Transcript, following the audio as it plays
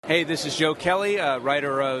Hey, this is Joe Kelly,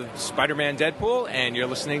 writer of Spider-Man Deadpool, and you're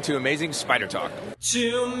listening to Amazing Spider Talk.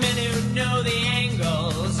 Too many who know the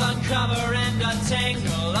angles, uncover and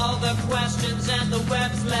untangle all the questions and the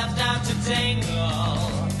webs left out to tangle.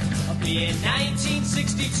 Be in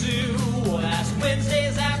 1962, last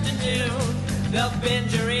Wednesday's afternoon, they'll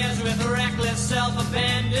bend your ears with reckless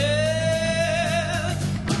self-abandon.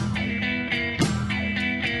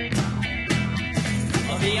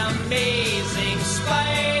 The Amazing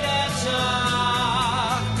Spider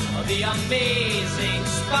Talk. The Amazing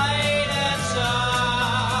Spider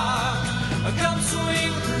Talk. Come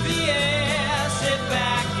swing through the air, sit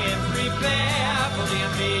back and prepare for the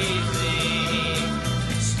Amazing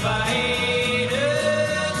Spider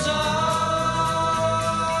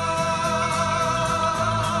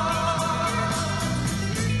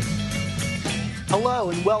Hello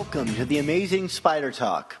and welcome to the Amazing Spider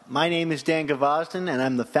Talk. My name is Dan Gvozden and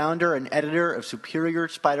I'm the founder and editor of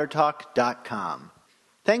SuperiorSpiderTalk.com.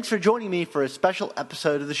 Thanks for joining me for a special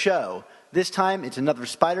episode of the show. This time it's another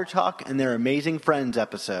Spider Talk and their Amazing Friends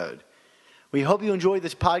episode. We hope you enjoy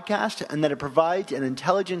this podcast and that it provides an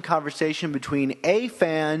intelligent conversation between a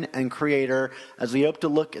fan and creator as we hope to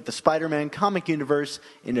look at the Spider-Man comic universe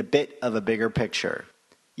in a bit of a bigger picture.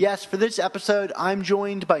 Yes, for this episode, I'm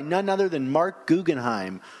joined by none other than Mark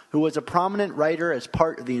Guggenheim, who was a prominent writer as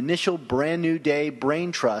part of the initial Brand New Day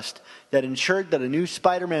brain trust that ensured that a new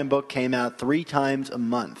Spider-Man book came out 3 times a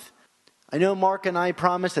month. I know Mark and I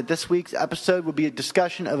promised that this week's episode would be a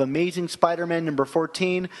discussion of Amazing Spider-Man number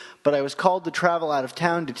 14, but I was called to travel out of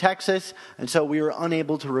town to Texas, and so we were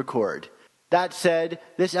unable to record. That said,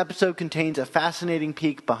 this episode contains a fascinating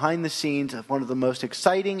peek behind the scenes of one of the most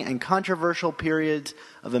exciting and controversial periods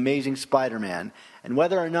of Amazing Spider-Man. And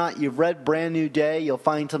whether or not you've read Brand New Day, you'll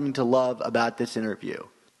find something to love about this interview.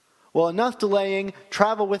 Well, enough delaying.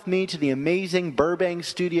 Travel with me to the amazing Burbank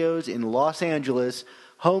Studios in Los Angeles,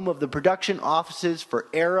 home of the production offices for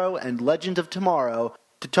Arrow and Legends of Tomorrow,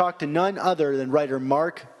 to talk to none other than writer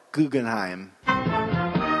Mark Guggenheim.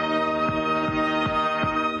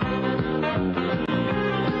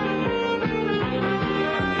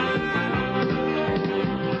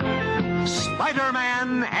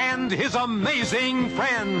 Spider-Man and his amazing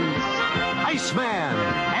friends, Iceman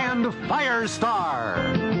and Firestar.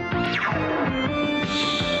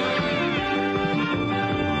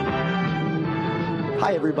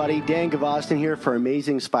 Hi everybody, Dan Gvozden here for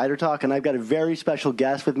Amazing Spider Talk, and I've got a very special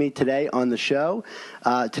guest with me today on the show.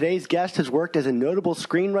 Today's guest has worked as a notable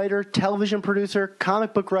screenwriter, television producer,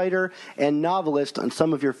 comic book writer, and novelist on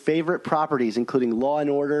some of your favorite properties, including Law &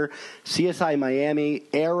 Order, CSI Miami,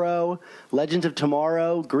 Arrow, Legends of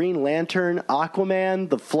Tomorrow, Green Lantern, Aquaman,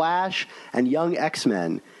 The Flash, and Young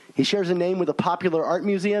X-Men. He shares a name with a popular art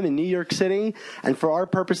museum in New York City, and for our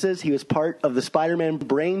purposes, he was part of the Spider-Man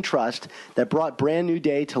Brain Trust that brought Brand New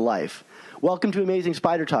Day to life. Welcome to Amazing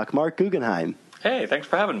Spider Talk, Mark Guggenheim. Hey, thanks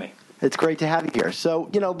for having me. It's great to have you here. So,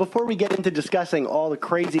 before we get into discussing all the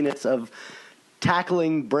craziness of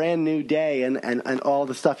tackling Brand New Day and all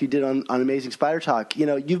the stuff you did on Amazing Spider Talk,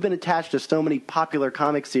 you've been attached to so many popular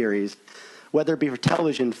comic series, whether it be for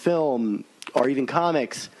television, film, or even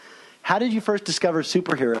comics. How did you first discover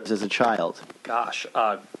superheroes as a child? Gosh,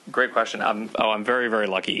 great question. I'm very, very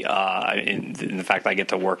lucky. In the fact I get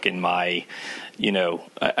to work in I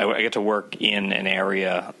get to work in an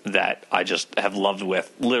area that I just have loved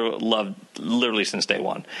literally since day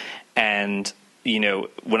one. And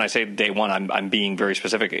when I say day one, I'm being very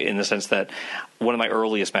specific in the sense that one of my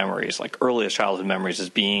earliest childhood memories is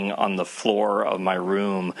being on the floor of my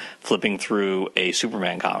room flipping through a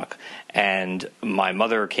Superman comic. And my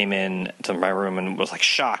mother came in to my room and was like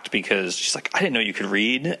shocked because she's like, I didn't know you could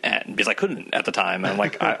read, and because I couldn't at the time. And I'm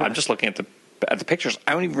like, I'm just looking at the pictures.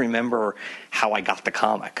 I don't even remember how I got the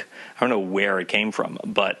comic. I don't know where it came from,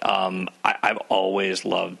 but I've always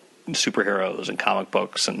loved superheroes and comic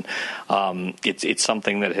books, and it's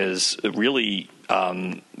something that has really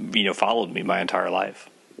followed me my entire life.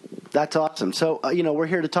 That's awesome. So we're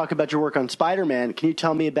here to talk about your work on Spider-Man. Can you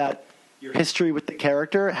tell me about your history with the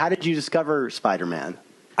character? How did you discover Spider-Man?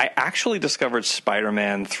 I actually discovered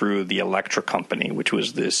Spider-Man through the Electric Company, which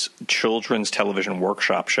was this children's television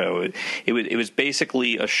workshop show. It was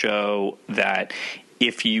basically a show that,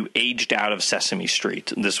 if you aged out of Sesame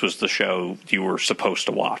Street, this was the show you were supposed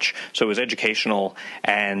to watch. So it was educational,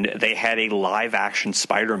 and they had a live-action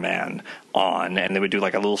Spider-Man on, and they would do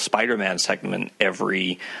like a little Spider-Man segment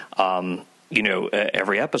every episode.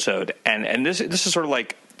 And this is sort of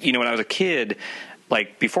like, when I was a kid,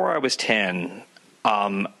 like before I was 10,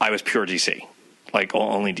 I was pure DC. Like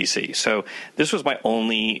only DC. So this was my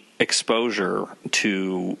only exposure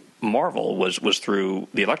to Marvel was through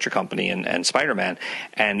the Electric Company and Spider-Man.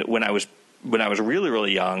 And when I was really,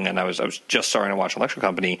 really young and I was just starting to watch Electric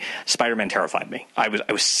Company, Spider-Man terrified me. I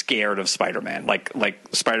was scared of Spider-Man. Like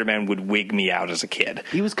Spider-Man would wig me out as a kid.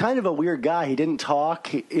 He was kind of a weird guy. He didn't talk.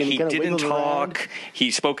 He didn't talk. Around.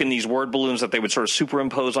 He spoke in these word balloons that they would sort of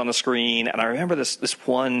superimpose on the screen. And I remember this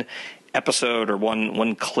one episode or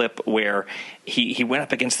one clip where he went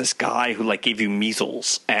up against this guy who like gave you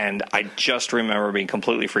measles, and I just remember being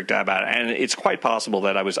completely freaked out about it. And it's quite possible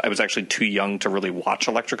that I was actually too young to really watch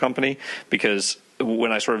Electric Company, because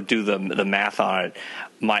when I sort of do the math on it,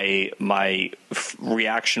 my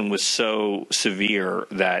reaction was so severe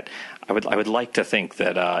that I would like to think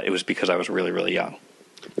that it was because I was really, really young.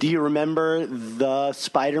 Do you remember the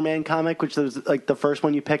Spider-Man comic, which was like the first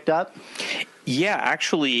one you picked up? Yeah,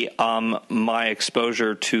 actually, my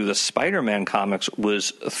exposure to the Spider-Man comics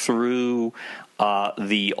was through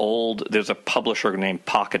there's a publisher named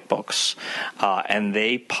Pocket Books, and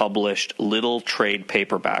they published little trade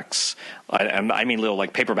paperbacks. I mean little,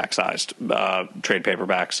 like paperback-sized trade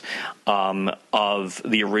paperbacks of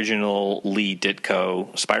the original Lee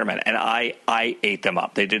Ditko Spider-Man, and I ate them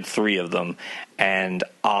up. They did 3 of them, and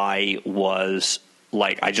I was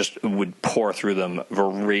I just would pour through them,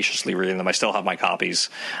 voraciously reading them. I still have my copies,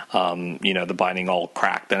 the binding all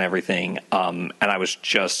cracked and everything. And I was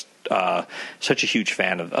just such a huge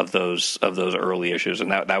fan of those early issues, and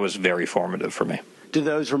that was very formative for me. Do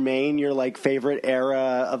those remain your favorite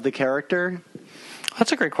era of the character?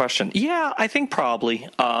 That's a great question. Yeah, I think probably.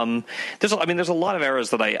 There's a lot of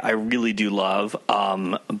eras that I really do love,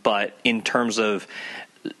 but in terms of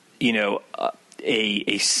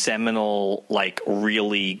a seminal,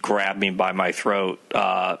 really grab me by my throat,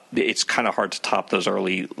 it's kind of hard to top those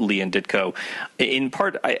early Lee and Ditko. In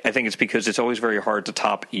part, I think it's because it's always very hard to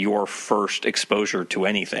top your first exposure to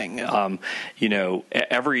anything. They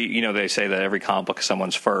say that every comic book is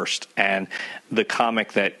someone's first, and the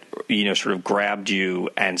comic that sort of grabbed you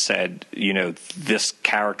and said, this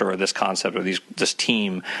character or this concept or this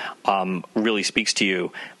team really speaks to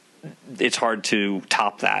you. It's hard to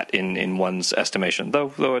top that in one's estimation,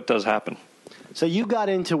 though it does happen. So you got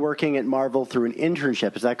into working at Marvel through an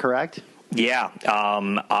internship, is that correct? Yeah,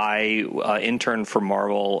 I interned for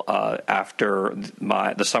Marvel after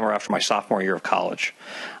the summer after my sophomore year of college,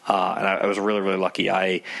 and I was really, really lucky.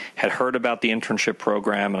 I had heard about the internship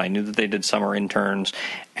program, and I knew that they did summer interns,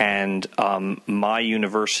 and my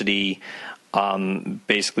university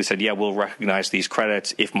basically said, yeah, we'll recognize these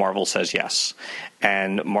credits if Marvel says yes.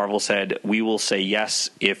 And Marvel said, we will say yes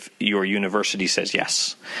if your university says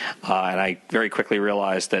yes. And I very quickly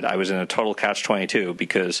realized that I was in a total catch-22,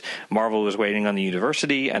 because Marvel was waiting on the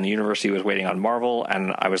university and the university was waiting on Marvel.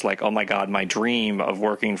 And I was like, oh my God, my dream of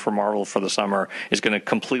working for Marvel for the summer is going to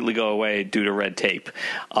completely go away due to red tape,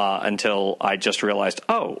 until I just realized,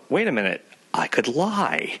 oh, wait a minute. I could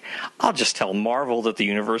lie. I'll just tell Marvel that the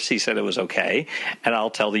university said it was okay, and I'll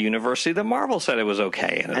tell the university that Marvel said it was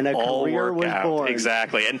okay, and it all worked out. Born.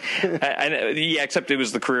 Exactly, and yeah, except it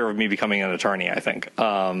was the career of me becoming an attorney, I think,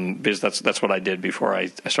 because that's what I did before I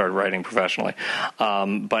started writing professionally.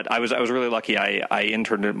 But I was really lucky. I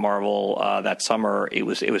interned at Marvel that summer. It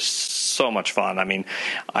was so much fun. I mean,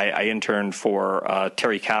 I interned for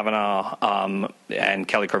Terry Kavanagh and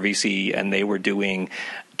Kelly Carvisi, and they were doing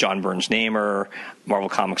John Byrne's Namer, Marvel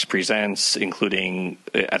Comics Presents, including,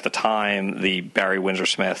 at the time, the Barry Windsor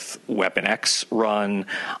Smith Weapon X run.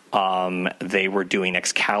 They were doing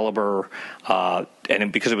Excalibur,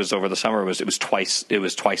 and because it was over the summer, it was twice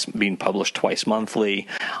being published twice monthly.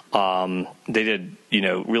 They did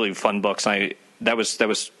really fun books. That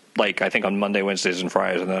was I think on Monday, Wednesdays, and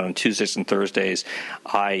Fridays, and then on Tuesdays and Thursdays,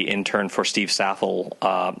 I interned for Steve Saffel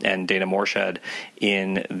and Dana Morshed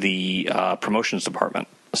in the promotions department.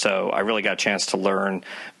 So I really got a chance to learn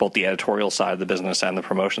both the editorial side of the business and the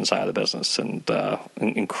promotion side of the business, and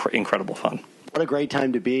incredible fun. What a great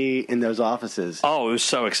time to be in those offices. Oh, it was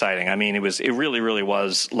so exciting. I mean, it really, really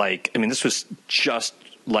was this was just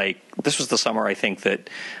this was the summer, I think, that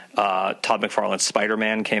Todd McFarlane's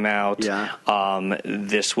Spider-Man came out. Yeah.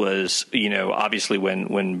 This was, obviously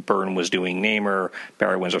when Byrne was doing Namer,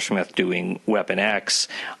 Barry Windsor Smith doing Weapon X.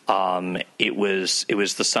 It was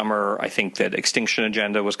the summer, I think, that Extinction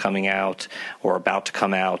Agenda was coming out or about to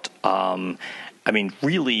come out. I mean,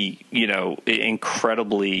 really,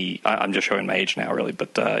 incredibly, I'm just showing my age now, really,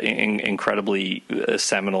 but incredibly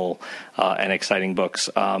seminal and exciting books.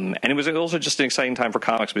 And it was also just an exciting time for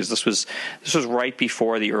comics, because this was right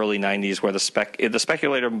before the early 90s, where the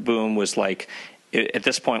speculator boom was at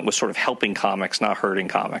this point was sort of helping comics, not hurting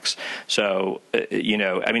comics. So,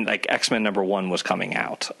 I mean, like X-Men #1 was coming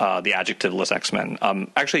out, the adjectiveless X-Men.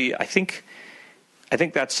 Actually, I think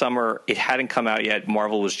that summer it hadn't come out yet.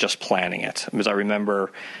 Marvel was just planning it, because I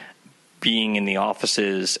remember being in the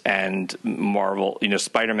offices and Marvel,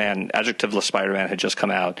 Spider-Man, adjectiveless Spider-Man had just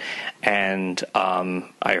come out, and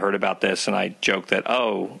I heard about this and I joked that,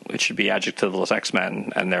 it should be adjectiveless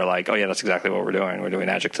X-Men, and they're like, oh yeah, that's exactly what we're doing. We're doing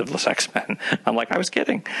adjectiveless X-Men. I'm like, I was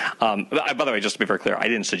kidding. By the way, just to be very clear, I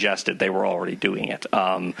didn't suggest it. They were already doing it.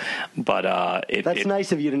 That's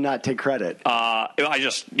nice of you to not take credit. I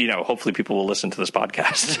just, hopefully people will listen to this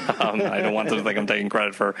podcast. I don't want them to think I'm taking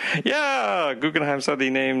credit for, Guggenheim said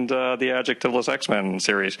he named the adjectiveless X-Men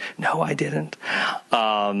series. No, I didn't.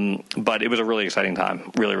 But it was a really exciting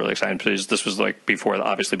time. Really, really exciting. Because this was like before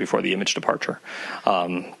the Image departure.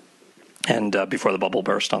 And before the bubble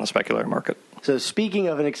burst on the speculator market. So speaking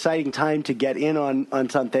of an exciting time to get in on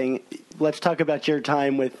something, let's talk about your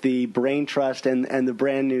time with the Brain Trust and the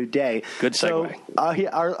Brand New Day. Good segue.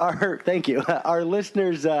 So, thank you. Our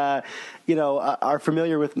listeners, are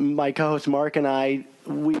familiar with my co-host Mark and I.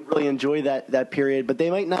 We really enjoy that period, but they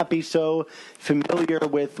might not be so familiar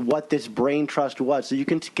with what this Brain Trust was. So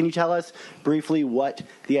can you tell us briefly what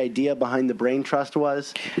the idea behind the Brain Trust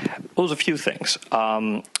was? Well, it was a few things.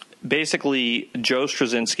 Basically, Joe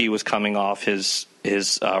Straczynski was coming off his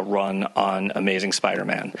run on Amazing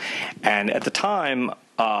Spider-Man, and at the time,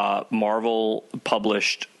 Marvel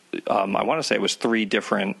published, I want to say it was 3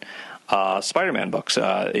 different Spider-Man books.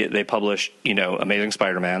 They published, Amazing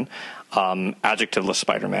Spider-Man, Adjectiveless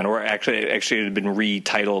Spider-Man, or actually it had been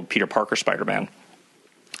retitled Peter Parker Spider-Man,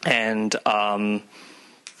 and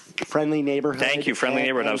Friendly Neighborhood. Thank you, Friendly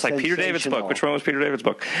Neighborhood. I was like, Peter David's book. Which one was Peter David's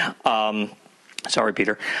book? Sorry,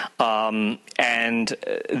 Peter. And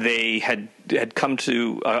they had come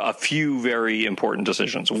to a few very important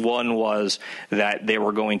decisions. One was that they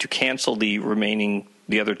were going to cancel the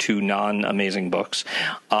other 2 non-Amazing books,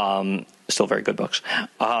 still very good books,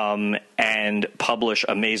 and publish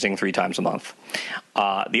Amazing 3 times a month.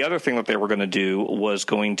 The other thing that they were going to do was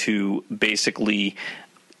going to basically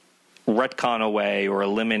retcon away or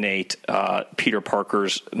eliminate Peter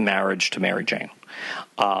Parker's marriage to Mary Jane.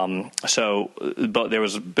 But there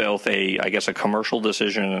was both a commercial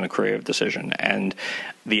decision and a creative decision. And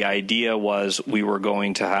the idea was we were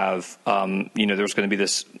going to have, there was going to be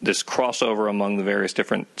this crossover among the various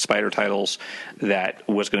different Spider titles that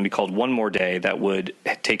was going to be called One More Day, that would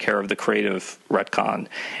take care of the creative retcon,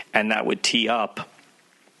 and that would tee up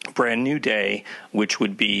Brand New Day, which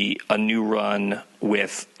would be a new run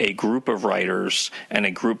with a group of writers and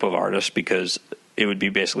a group of artists, because it would be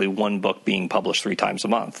basically one book being published 3 times a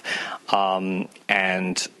month.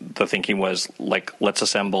 And the thinking was, like, let's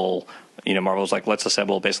assemble, Marvel's like, let's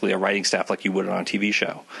assemble basically a writing staff like you would on a TV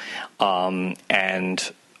show. And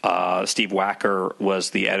Steve Wacker was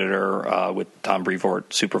the editor, with Tom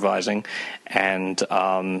Brevoort supervising, and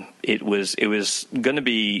it was going to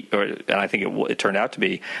be, and I think it turned out to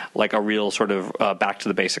be, like a real sort of back to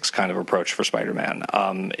the basics kind of approach for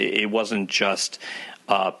Spider-Man. It wasn't just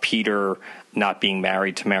Peter not being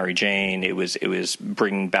married to Mary Jane. It was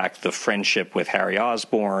bringing back the friendship with Harry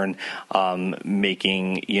Osborn,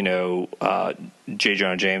 making J.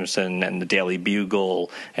 Jonah Jameson and the Daily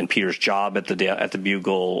Bugle and Peter's job at the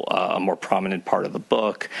Bugle a more prominent part of the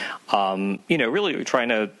book. Really trying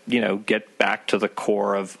to get back to the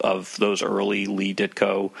core of those early Lee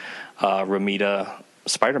Ditko, Romita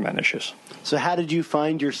Spider-Man issues. So how did you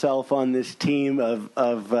find yourself on this team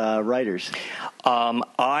of writers?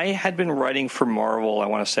 I had been writing for Marvel, I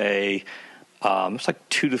want to say, it's like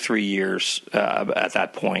 2 to 3 years at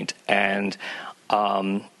that point. And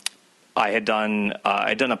I had done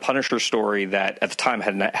a Punisher story that at the time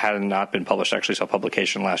had not been published. I actually saw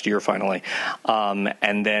publication last year finally.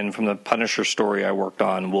 And then from the Punisher story, I worked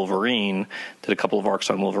on Wolverine, did a couple of arcs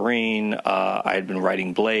on Wolverine. I had been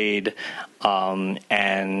writing Blade,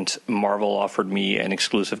 and Marvel offered me an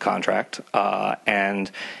exclusive contract.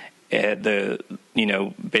 And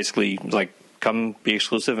basically like, come be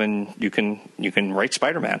exclusive and you can write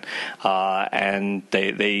Spider-Man. And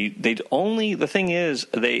they only, the thing is,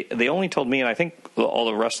 they only told me, and I think all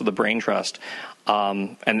the rest of the Brain Trust,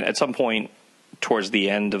 and at some point towards the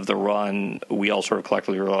end of the run, we all sort of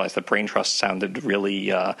collectively realized that Brain Trust sounded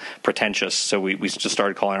really pretentious, so we just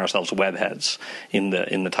started calling ourselves Webheads in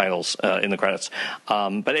the titles, in the credits.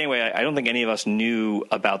 But anyway, I don't think any of us knew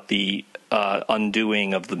about the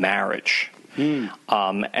undoing of the marriage. And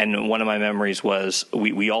one of my memories was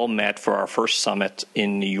we all met for our first summit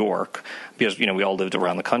in New York, because we all lived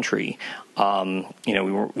around the country.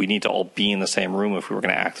 We need to all be in the same room if we were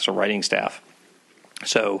going to act as a writing staff.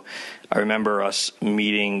 So I remember us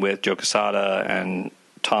meeting with Joe Quesada and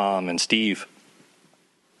Tom and Steve,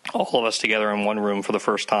 all of us together in one room for the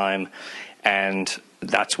first time, and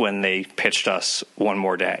that's when they pitched us One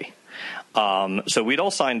More Day. So we'd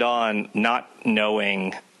all signed on not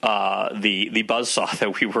knowing the buzzsaw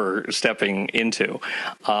that we were stepping into.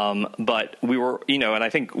 But we were, and I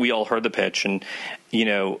think we all heard the pitch, and,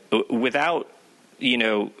 without,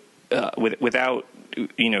 and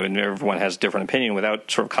everyone has a different opinion, without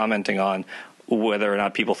sort of commenting on whether or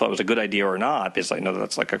not people thought it was a good idea or not, because I know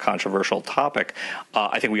that's like a controversial topic,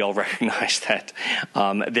 I think we all recognize that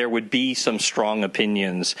there would be some strong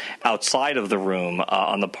opinions outside of the room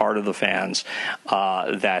on the part of the fans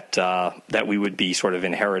that we would be sort of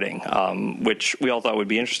inheriting, which we all thought would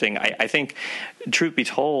be interesting. I think, truth be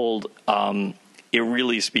told, it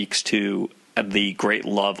really speaks to the great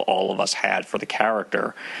love all of us had for the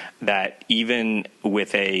character, that even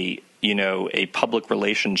with a public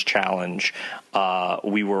relations challenge,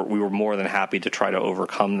 we were more than happy to try to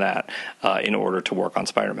overcome that in order to work on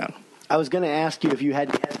Spider-Man. I was going to ask you if you had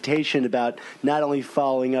any hesitation about not only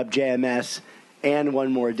following up JMS and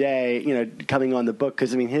One More Day, coming on the book,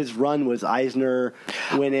 because, his run was Eisner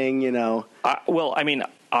winning,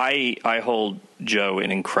 I hold Joe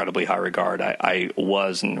in incredibly high regard. I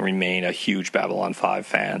was and remain a huge Babylon 5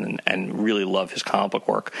 fan and really love his comic book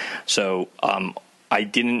work. So I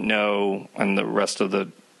didn't know, and the rest of the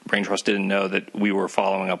Brain Trust didn't know, that we were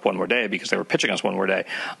following up One More Day because they were pitching us One More Day.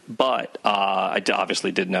 But I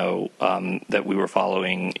obviously did know that we were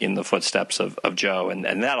following in the footsteps of Joe, and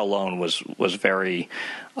that alone was very,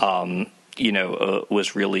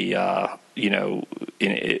 was really, it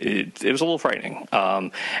was a little frightening.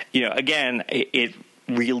 Again, it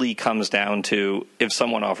really comes down to, if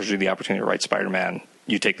someone offers you the opportunity to write Spider-Man,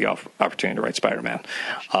 you take the opportunity to write Spider-Man,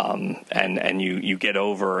 and you get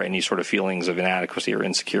over any sort of feelings of inadequacy or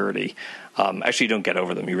insecurity. Actually, you don't get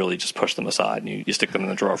over them. You really just push them aside, and you stick them in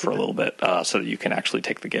the drawer for a little bit so that you can actually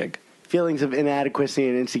take the gig. Feelings of inadequacy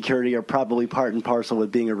and insecurity are probably part and parcel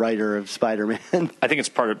with being a writer of Spider-Man. I think it's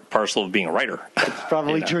part and parcel of being a writer. That's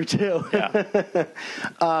probably true, too. Yeah.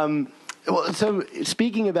 Well, so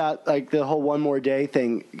speaking about like the whole One More Day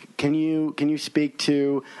thing, can you speak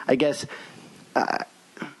to, I guess,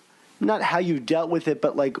 not how you dealt with it,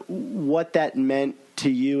 but like what that meant to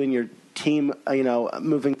you and your team,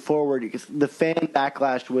 moving forward? Because the fan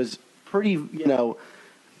backlash was pretty,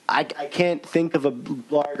 I can't think of a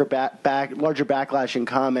larger backlash in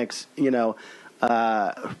comics,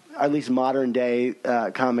 at least modern day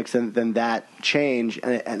comics than that change,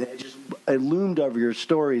 and it loomed over your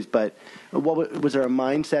stories. But was there a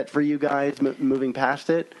mindset for you guys moving past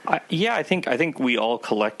it? I think we all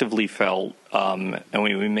collectively felt, and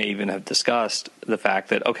we may even have discussed the fact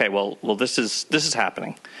that, okay, well, this is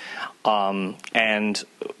happening. And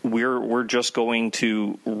we're just going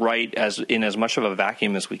to write in as much of a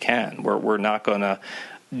vacuum as we can. We're not going to,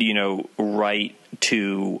 write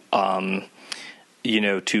to,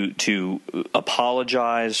 to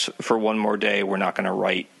apologize for One More Day. We're not going to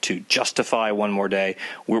write to justify One More Day.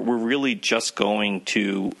 We're really just going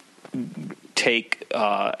to take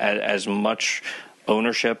as much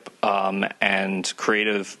ownership and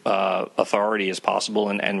creative authority as possible,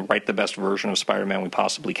 and write the best version of Spider-Man we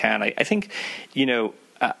possibly can. I think,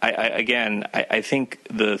 I think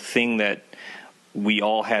the thing that we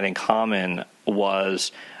all had in common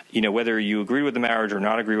was, whether you agree with the marriage or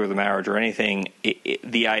not agree with the marriage or anything,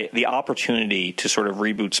 the opportunity to sort of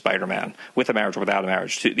reboot Spider-Man, with a marriage or without a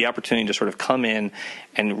marriage, the opportunity to sort of come in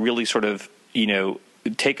and really sort of,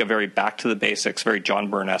 take a very back to the basics, very John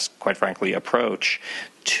Byrne-esque, quite frankly, approach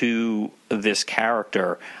to this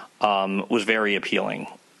character was very appealing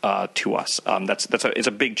to us. It's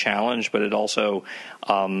a big challenge, but it also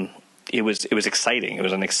it was exciting. It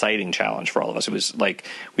was an exciting challenge for all of us. It was like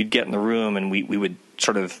we'd get in the room and we would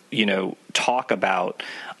sort of talk about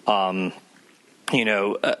talk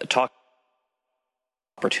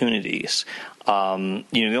opportunities. The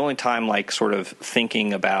only time like sort of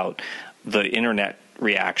thinking about the internet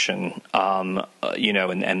reaction, and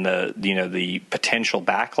the potential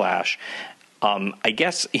backlash. I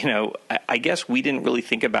guess we didn't really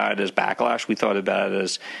think about it as backlash. We thought about it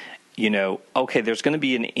as, okay, there's going to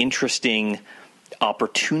be an interesting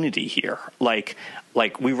opportunity here. Like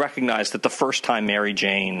we recognize that the first time Mary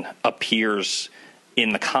Jane appears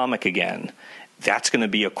in the comic again, that's going to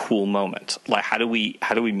be a cool moment. Like, how do we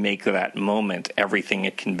make that moment everything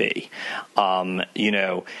it can be? Dan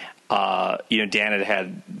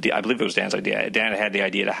had I believe it was Dan's idea. Dan had the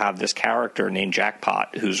idea to have this character named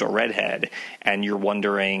Jackpot, who's a redhead, and you're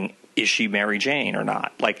wondering, is she Mary Jane or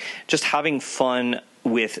not? Like, just having fun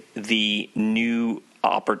with the new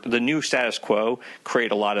the new status quo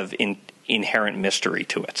create a lot of inherent mystery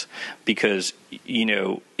to it, because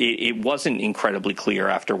it wasn't incredibly clear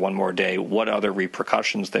after One More Day what other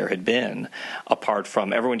repercussions there had been, apart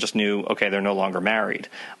from everyone just knew, okay, they're no longer married,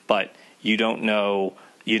 but you don't know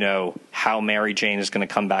how Mary Jane is going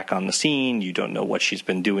to come back on the scene. You don't know what she's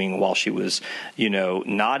been doing while she was,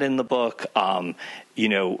 not in the book.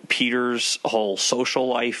 Peter's whole social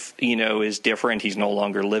life, is different. He's no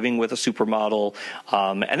longer living with a supermodel.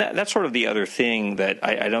 And that's sort of the other thing that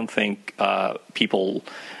I don't think people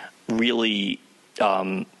really,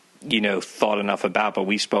 thought enough about, but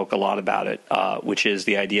we spoke a lot about it, which is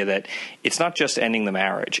the idea that it's not just ending the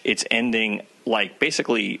marriage. It's ending,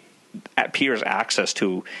 basically at Peter's access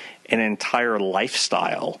to an entire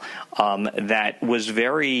lifestyle that was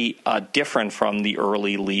very different from the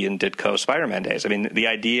early Lee and Ditko Spider-Man days. I mean, the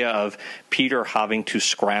idea of Peter having to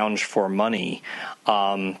scrounge for money,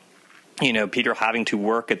 Peter having to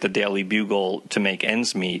work at the Daily Bugle to make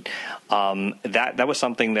ends meet, that was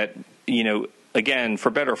something that, again, for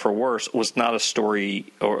better or for worse, was not a story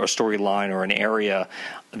or a storyline or an area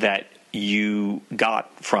that you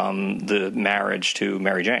got from the marriage to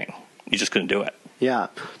Mary Jane. You just couldn't do it. Yeah.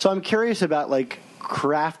 So I'm curious about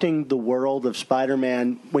crafting the world of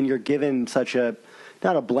Spider-Man when you're given such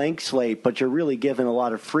not a blank slate, but you're really given a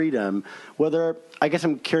lot of freedom. I guess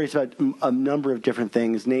I'm curious about a number of different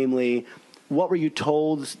things, namely, what were you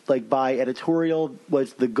told by editorial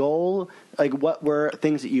was the goal? What were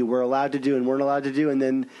things that you were allowed to do and weren't allowed to do? And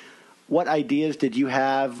then what ideas did you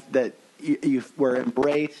have that you were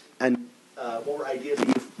embraced, and what were ideas that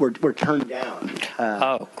you were turned down?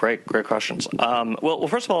 Great questions. Well,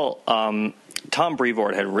 first of all, Tom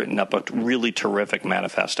Brevoort had written up a really terrific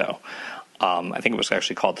manifesto. I think it was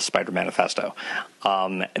actually called the Spider Manifesto,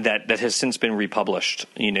 that has since been republished.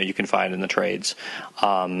 You can find in the trades,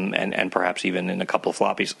 and perhaps even in a couple of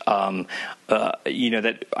floppies.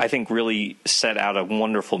 That I think really set out a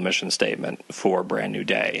wonderful mission statement for Brand New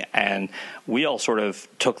Day, and we all sort of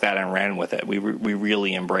took that and ran with it. We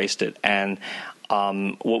really embraced it, and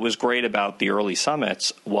what was great about the early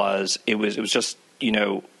summits was it was just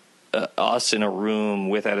us in a room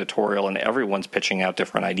with editorial, and everyone's pitching out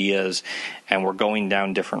different ideas, and we're going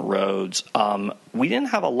down different roads. We didn't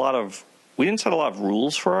set a lot of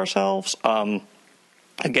rules for ourselves.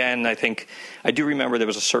 Again, I do remember there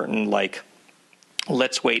was a certain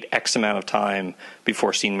let's wait X amount of time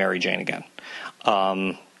before seeing Mary Jane again.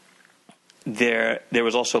 There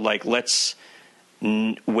was also let's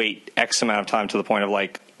wait X amount of time to the point of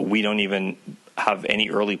we don't even have any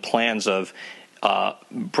early plans of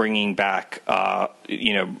bringing back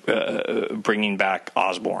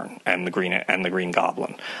Osborn and the Green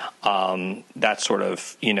Goblin, that sort of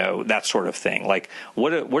thing.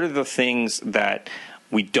 What are the things that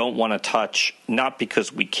we don't want to touch, not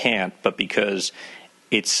because we can't, but because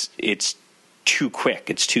it's too quick,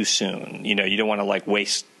 it's too soon. You don't want to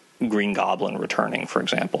waste Green Goblin returning, for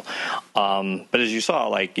example. But as you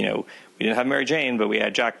saw, we didn't have Mary Jane, but we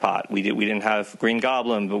had Jackpot. We didn't have Green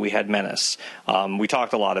Goblin, but we had Menace. We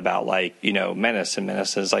talked a lot about Menace and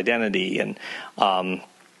Menace's identity, and the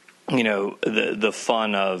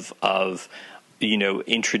fun of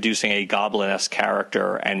introducing a Goblin-esque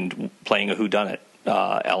character and playing a whodunit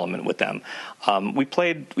element with them. We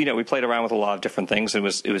played around with a lot of different things. It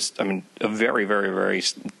was a very, very, very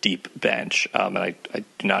deep bench. And I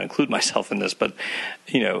do not include myself in this, but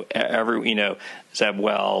Zeb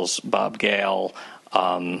Wells, Bob Gale,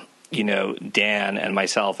 Dan and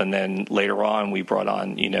myself, and then later on we brought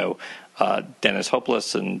on Dennis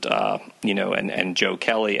Hopeless and Joe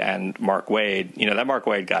Kelly and Mark Waid. That Mark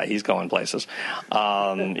Waid guy, he's going places.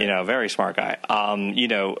 Very smart guy.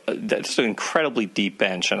 That's an incredibly deep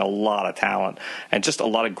bench and a lot of talent and just a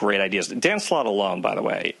lot of great ideas. Dan Slott alone, by the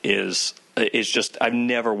way, is just, I've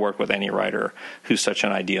never worked with any writer who's such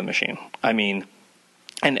an idea machine. I mean,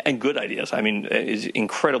 and good ideas. I mean, is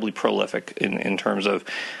incredibly prolific in terms of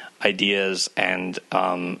ideas, and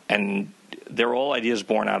they're all ideas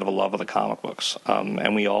born out of a love of the comic books.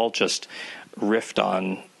 And we all just riffed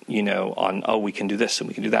on we can do this and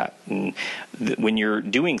we can do that. And when you're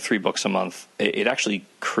doing 3 books a month, it actually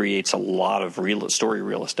creates a lot of story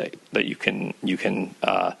real estate that you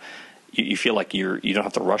feel like you don't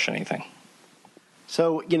have to rush anything.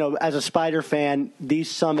 So, as a Spider fan,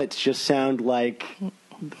 these summits just sound like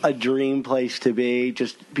a dream place to be,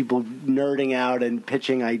 just people nerding out and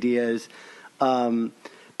pitching ideas.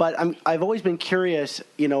 But I've always been curious,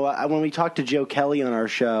 when we talked to Joe Kelly on our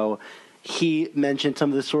show, he mentioned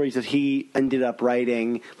some of the stories that he ended up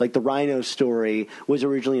writing, like the Rhino story was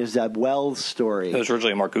originally a Zeb Wells story. It was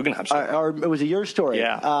originally a Mark Guggenheim story. Or it was a your story.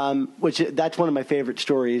 Yeah. Which that's one of my favorite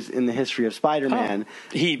stories in the history of Spider-Man.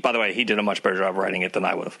 Oh. By the way, he did a much better job writing it than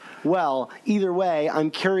I would have. Well, either way,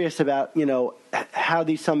 I'm curious about, how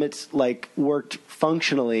these summits worked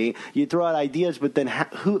functionally. You throw out ideas, but then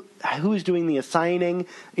who's doing the assigning?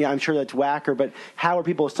 I'm sure that's Wacker, but how are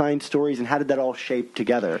people assigned stories, and how did that all shape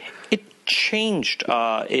together? It changed.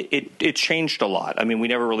 It changed a lot. I mean, we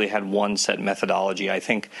never really had one set methodology. I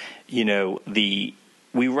think, we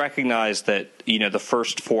recognized that, the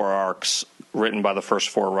first 4 arcs written by the first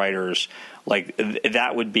 4 writers,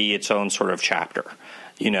 that would be its own sort of chapter,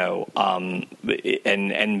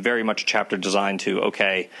 and very much a chapter designed to,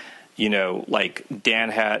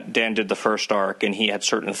 Dan did the first arc and he had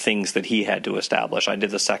certain things that he had to establish. I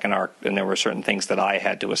did the second arc and there were certain things that I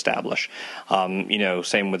had to establish.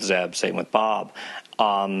 Same with Zeb, same with Bob.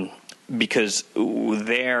 Because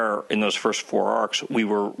there in those first 4 arcs,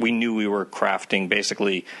 we knew we were crafting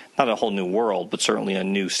basically not a whole new world, but certainly a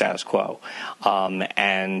new status quo.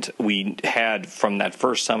 And we had, from that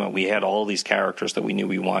first summit, we had all these characters that we knew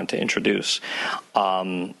we wanted to introduce.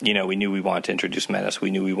 We knew we wanted to introduce Menace.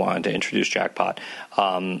 We knew we wanted to introduce Jackpot.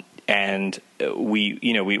 And we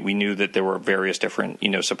knew that there were various different,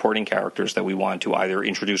 supporting characters that we wanted to either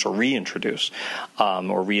introduce or reintroduce,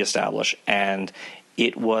 or reestablish. And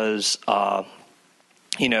it was,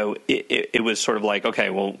 it was sort of like, okay,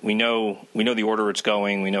 well, we know the order it's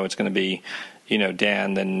going. We know it's going to be,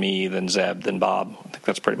 Dan, then me, then Zeb, then Bob. I think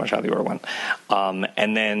that's pretty much how the order went.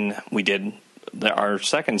 And then we did our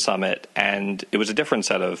second summit, and it was a different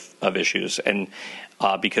set of issues. And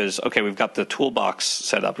because, okay, we've got the toolbox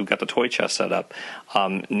set up, we've got the toy chest set up.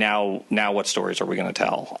 Now what stories are we going to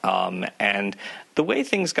tell? And the way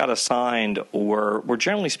things got assigned were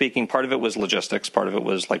generally speaking, part of it was logistics, part of it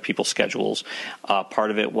was like people's schedules,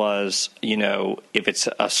 part of it was, if it's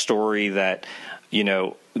a story that,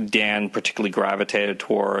 Dan particularly gravitated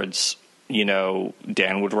towards,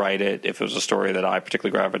 Dan would write it. If it was a story that I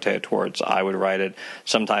particularly gravitated towards, I would write it.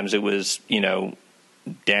 Sometimes it was,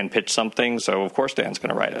 Dan pitched something, so of course Dan's going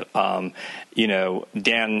to write it.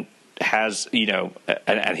 Dan has,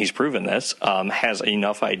 and he's proven this, has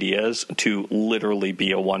enough ideas to literally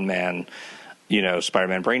be a one-man,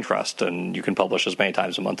 Spider-Man brain trust, and you can publish as many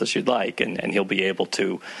times a month as you'd like, and he'll be able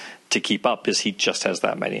to keep up because he just has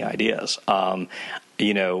that many ideas. And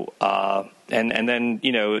then,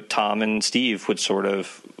 Tom and Steve would sort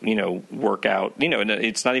of, work out, and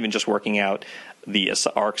it's not even just working out the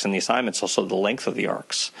arcs and the assignments, also the length of the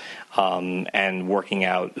arcs, and working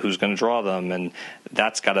out who's going to draw them. And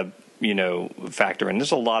that's got to, factor in.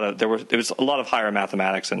 There was a lot of higher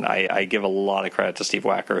mathematics, and I give a lot of credit to Steve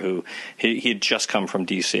Wacker, who he had just come from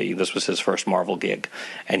DC. This was his first Marvel gig,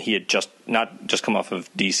 and he had not just come off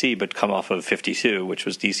of DC, but come off of 52, which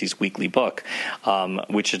was DC's weekly book,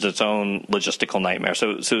 which is its own logistical nightmare.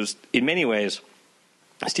 So in many ways,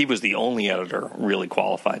 Steve was the only editor really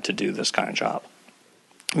qualified to do this kind of job,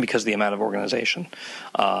 because the amount of organization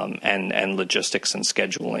and logistics and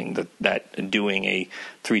scheduling that doing a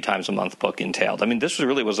 3 times a month book entailed. I mean, this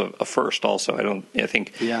was a first also. I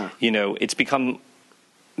think it's become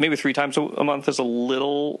maybe 3 times a month is a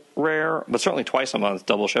little rare, but certainly twice a month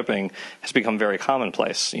double shipping has become very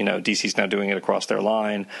commonplace. DC's now doing it across their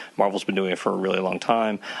line. Marvel's been doing it for a really long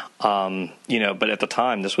time. But at the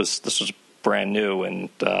time this was brand new and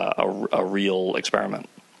a real experiment.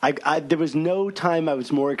 There was no time I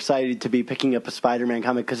was more excited to be picking up a Spider-Man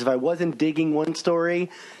comic, because if I wasn't digging one story,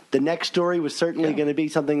 the next story was certainly going to be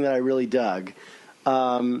something that I really dug.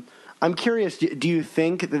 I'm curious, do you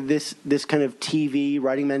think that this kind of TV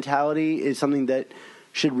writing mentality is something that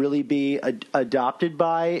should really be adopted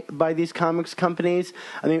by these comics companies?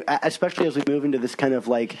 I mean, especially as we move into this kind of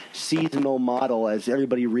seasonal model, as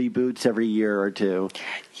everybody reboots every year or two.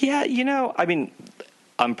 Yeah, I mean,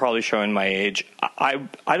 I'm probably showing my age. I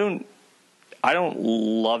don't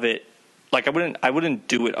love it. I wouldn't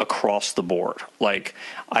do it across the board.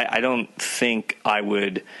 I don't think I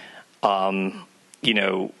would. I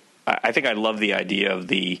think I love the idea of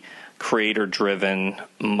the creator-driven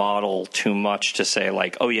model too much to say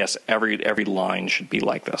oh yes, every line should be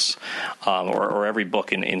like this, or every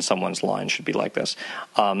book in someone's line should be like this.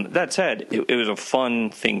 That said, it was a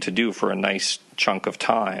fun thing to do for a nice chunk of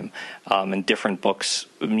time, and different books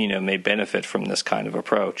may benefit from this kind of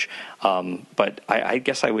approach. But I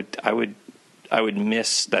guess I would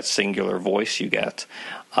miss that singular voice you get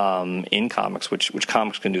in comics, which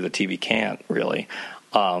comics can do that TV can't really.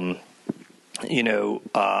 I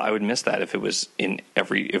would miss that if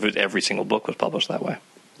every single book was published that way.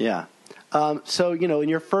 Yeah. So, in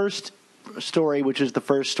your first story, which is the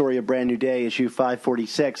first story of Brand New Day, issue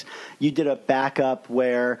 546, you did a backup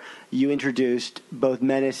where you introduced both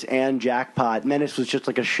Menace and Jackpot. Menace was just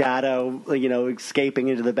like a shadow, escaping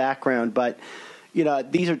into the background. But,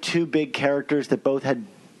 these are two big characters that both had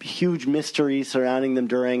huge mysteries surrounding them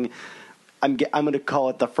during, I'm going to call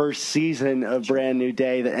it the first season of Brand New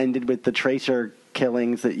Day that ended with the Tracer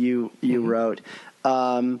killings that you wrote.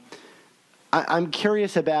 I'm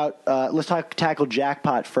curious about, let's tackle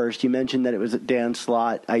Jackpot first. You mentioned that it was a Dan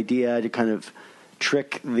Slott idea to kind of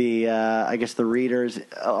trick the readers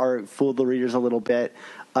or fool the readers a little bit.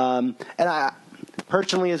 And I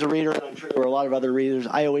personally, as a reader, and I'm sure there were a lot of other readers,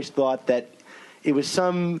 I always thought that it was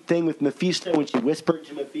something with Mephisto when she whispered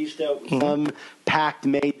to Mephisto, some pact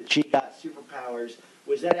made that she got superpowers.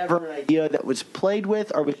 Was that ever an idea that was played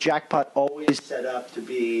with, or was Jackpot always set up to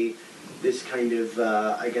be this kind of,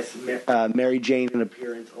 Mary Jane in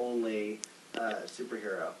appearance only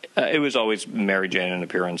superhero? It was always Mary Jane in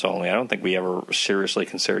appearance only. I don't think we ever seriously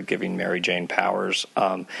considered giving Mary Jane powers.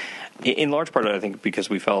 In large part, I think because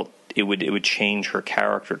we felt it would change her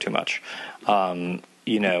character too much.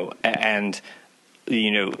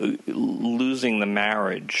 Losing the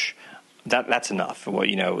marriage, that's enough. Well,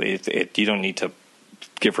 you don't need to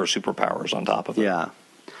give her superpowers on top of it. Yeah.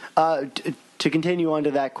 To continue on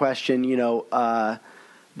to that question,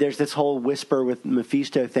 there's this whole whisper with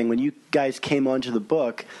Mephisto thing. When you guys came onto the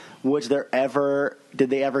book, did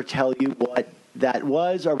they ever tell you what that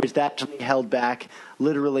was, or was that held back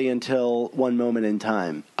literally until one moment in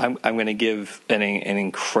time? I'm going to give an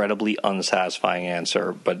incredibly unsatisfying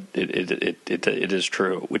answer, but it is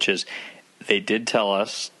true, which is they did tell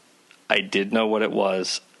us. I did know what it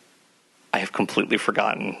was. I have completely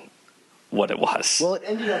forgotten what it was. Well, it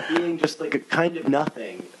ended up being just like a kind of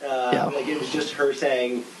nothing. Like it was just her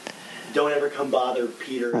saying, "Don't ever come bother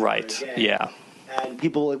Peter." Right. Again. Yeah. And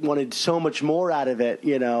people wanted so much more out of it,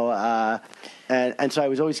 and so I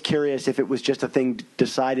was always curious if it was just a thing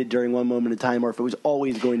decided during one moment in time, or if it was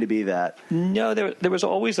always going to be that. No, there was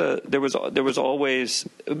always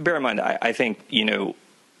bear in mind, I think,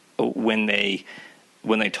 when they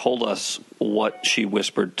told us what she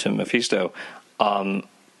whispered to Mephisto,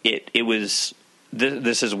 it was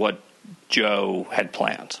this is what Joe had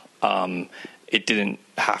planned. It didn't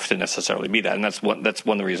have to necessarily be that, and that's one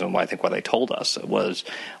of the reasons why they told us. It was,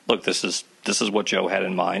 look, this is what Joe had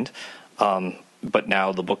in mind, but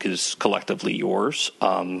now the book is collectively yours.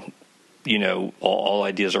 All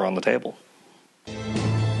ideas are on the table.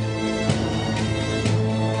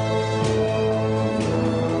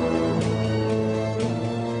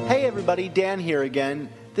 Hey everybody, Dan here again.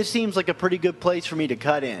 This seems like a pretty good place for me to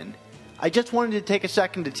cut in. I just wanted to take a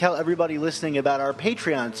second to tell everybody listening about our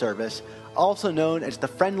Patreon service, also known as the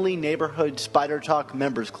Friendly Neighborhood Spider Talk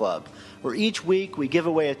Members Club, where each week we give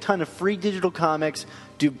away a ton of free digital comics,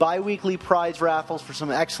 do bi-weekly prize raffles for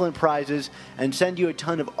some excellent prizes, and send you a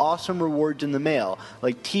ton of awesome rewards in the mail,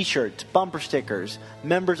 like t-shirts, bumper stickers,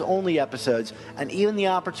 members-only episodes, and even the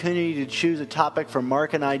opportunity to choose a topic for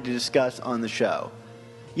Mark and I to discuss on the show.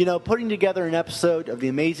 Putting together an episode of the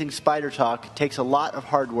Amazing Spider Talk takes a lot of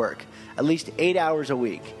hard work, at least 8 hours a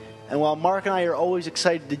week. And while Mark and I are always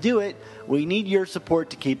excited to do it, we need your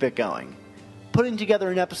support to keep it going. Putting together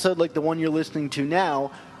an episode like the one you're listening to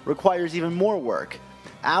now requires even more work.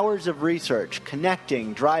 Hours of research,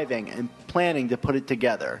 connecting, driving, and planning to put it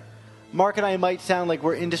together. Mark and I might sound like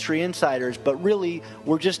we're industry insiders, but really,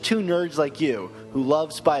 we're just two nerds like you who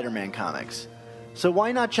love Spider-Man comics. So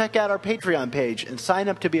why not check out our Patreon page and sign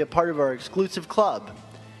up to be a part of our exclusive club?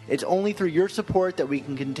 It's only through your support that we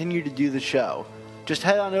can continue to do the show. Just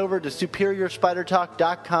head on over to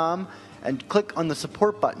SuperiorSpiderTalk.com and click on the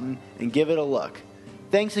support button and give it a look.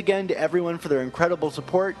 Thanks again to everyone for their incredible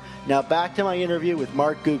support. Now back to my interview with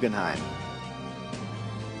Mark Guggenheim.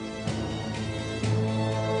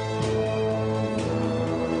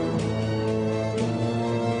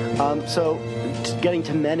 So, getting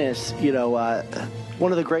to Menace,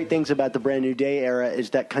 one of the great things about the Brand New Day era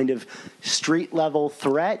is that kind of street-level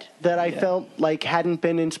threat that I felt like hadn't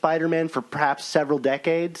been in Spider-Man for perhaps several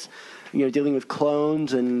decades, dealing with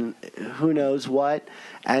clones and who knows what.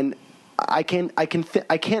 And I can't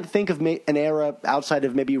think of an era outside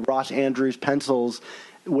of maybe Ross Andrews' pencils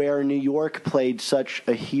where New York played such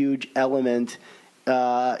a huge element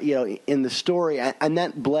in the story, and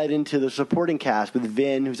that bled into the supporting cast with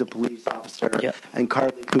Vin, who's a police officer, and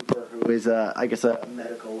Carly Cooper, who is, a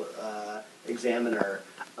medical examiner.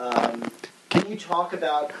 Can you talk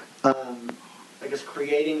about I guess,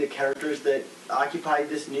 creating the characters that occupied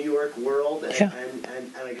this New York world, and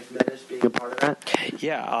I guess Menace being a part of that?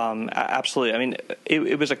 Yeah, absolutely. I mean,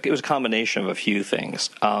 it was a combination of a few things.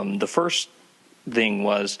 The first thing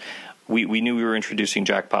was we knew we were introducing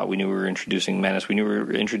Jackpot, we knew we were introducing Menace, we knew we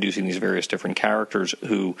were introducing these various different characters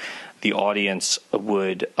who the audience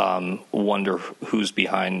would wonder who's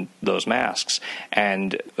behind those masks.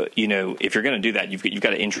 And if you're going to do that, you've got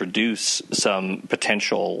to introduce some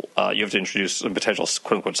potential. You have to introduce some potential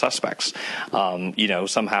quote unquote suspects.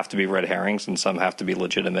 Some have to be red herrings, and some have to be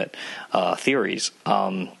legitimate theories.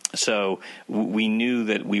 So we knew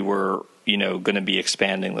that we were going to be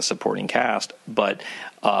expanding the supporting cast, but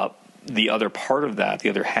the other part of that, the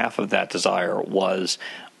other half of that desire was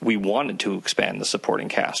we wanted to expand the supporting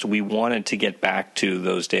cast. We wanted to get back to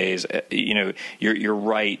those days. You're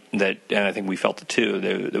right that, and I think we felt it too,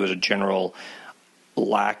 there was a general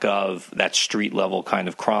lack of that street level kind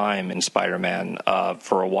of crime in Spider-Man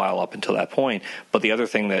for a while up until that point. But the other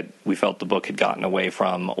thing that we felt the book had gotten away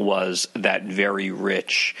from was that very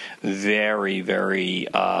rich, very, very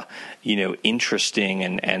interesting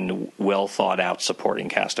and well thought out supporting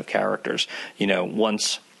cast of characters.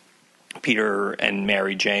 Once Peter and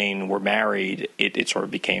Mary Jane were married, it sort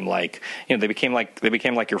of became like, they became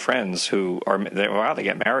like your friends who they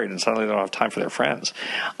get married and suddenly they don't have time for their friends.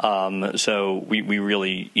 So we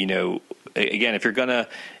really, again, if you're gonna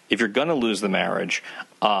lose the marriage,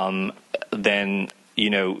 then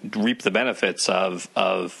reap the benefits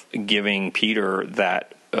of giving Peter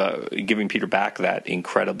back that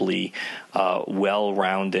incredibly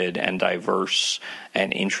well-rounded and diverse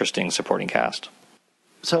and interesting supporting cast.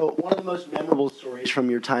 So one of the most memorable stories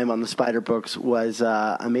from your time on the Spider books was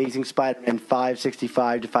Amazing Spider-Man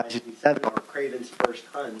 565 to 567, or Kraven's First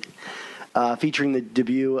Hunt, featuring the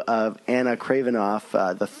debut of Anna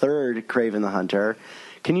Kravinoff, the third Kraven the Hunter.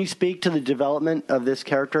 Can you speak to the development of this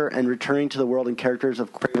character and returning to the world and characters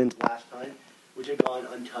of Kraven's Last Hunt, which had gone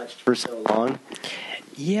untouched for so long?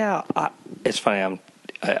 Yeah, it's funny.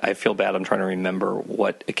 I feel bad. I'm trying to remember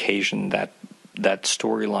what occasioned that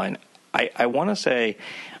storyline. I want to say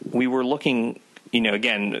we were looking,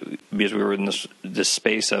 again, because we were in this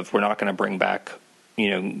space of we're not going to bring back,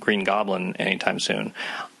 Green Goblin anytime soon.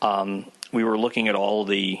 We were looking at all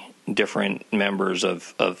the different members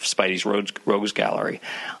of Spidey's Rogues Gallery,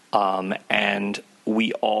 and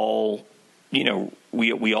we all,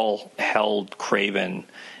 we all held Kraven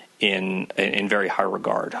in very high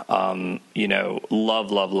regard. Love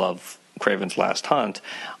Kraven's Last Hunt.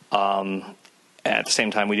 At the same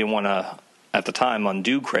time, we didn't want to, at the time,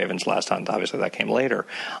 undo Kraven's Last Hunt. Obviously, that came later.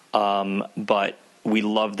 But we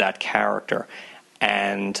loved that character.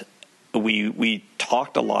 And we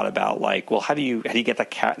talked a lot about, how do you get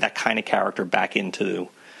that kind of character back into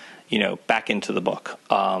the book,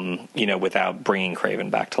 without bringing Kraven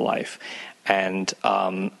back to life. And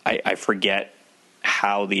I forget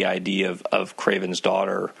how the idea of Kraven's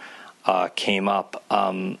daughter came up.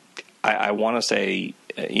 I want to say,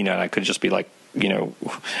 and I could just be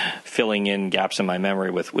filling in gaps in my memory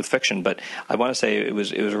with fiction, but I want to say it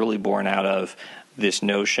was really born out of this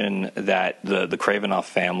notion that the Kravinoff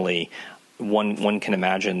family, one can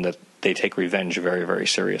imagine that they take revenge very, very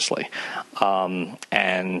seriously,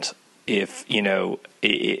 and if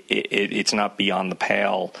it's not beyond the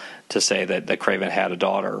pale to say that Kraven had a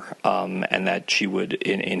daughter, and that she would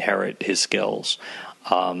inherit his skills.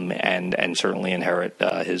 And certainly inherit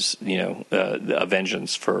his, a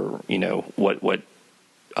vengeance for, what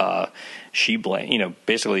she blamed.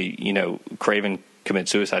 Basically, Kraven commit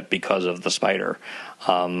suicide because of the spider.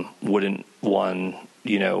 Wouldn't one,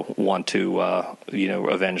 want to,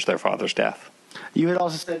 avenge their father's death? You had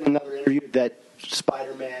also said in another interview that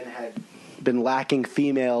Spider-Man had been lacking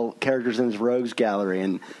female characters in his Rogues Gallery,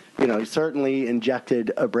 and certainly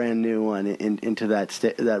injected a brand new one into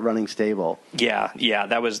that running stable. Yeah,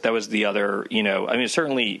 that was the other.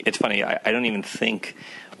 Certainly, it's funny. I don't even think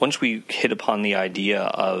once we hit upon the idea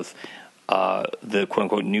of the quote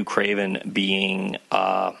unquote new Kraven being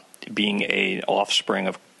a offspring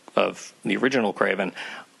of the original Kraven,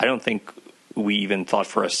 I don't think we even thought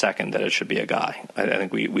for a second that it should be a guy. I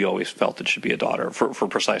think we always felt it should be a daughter for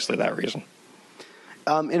precisely that reason.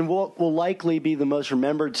 And what will likely be the most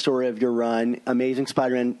remembered story of your run, Amazing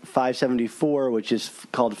Spider-Man 574, which is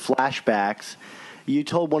called Flashbacks. You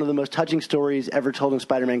told one of the most touching stories ever told in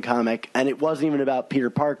Spider-Man comic, and it wasn't even about Peter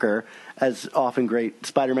Parker, as often great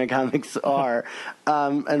Spider-Man comics are.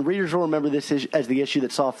 And readers will remember this as the issue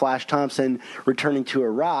that saw Flash Thompson returning to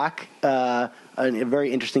Iraq, a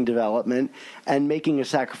very interesting development, and making a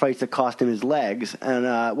sacrifice that cost him his legs.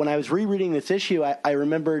 And when I was rereading this issue, I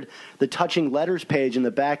remembered the touching letters page in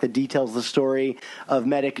the back that details the story of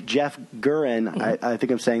medic Jeff Guerin. I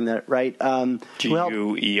think I'm saying that right. Guerin.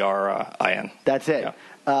 That's it.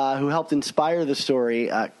 Yeah. Who helped inspire the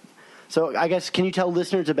story. So I guess, can you tell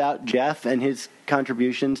listeners about Jeff and his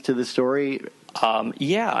contributions to the story?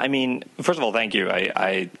 Yeah, I mean, first of all, thank you.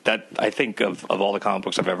 I think of all the comic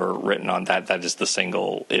books I've ever written on, that is the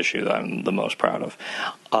single issue that I'm the most proud of.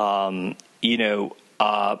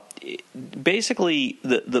 Basically,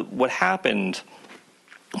 what happened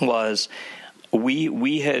was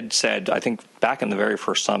we had said, I think back in the very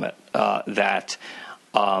first summit, that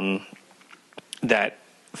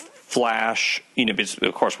Flash, because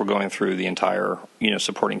of course we're going through the entire,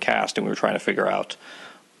 supporting cast, and we were trying to figure out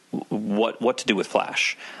what to do with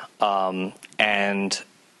Flash. And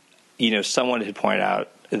someone had pointed out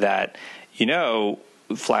that,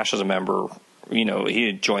 Flash is a member, he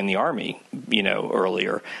had joined the Army,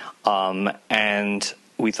 earlier. And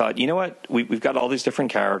we thought, what, we've got all these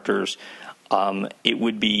different characters. It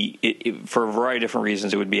would be, for a variety of different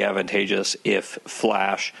reasons, it would be advantageous if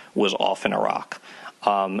Flash was off in Iraq.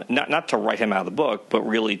 Not to write him out of the book, but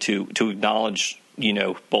really to acknowledge,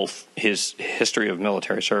 both his history of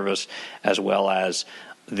military service as well as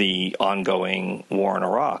the ongoing war in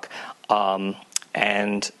Iraq.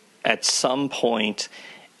 And at some point,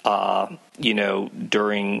 during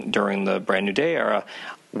the Brand New Day era,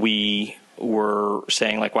 we were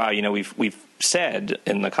saying like, wow, we've said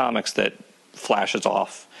in the comics that Flash is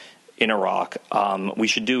off in Iraq. We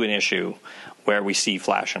should do an issue where we see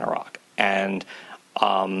Flash in Iraq. And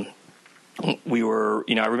we were,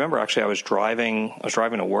 I remember actually I was driving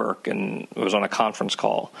to work, and it was on a conference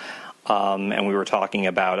call, and we were talking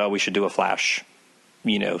about, we should do a Flash,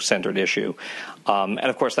 centered issue. And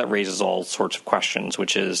of course that raises all sorts of questions,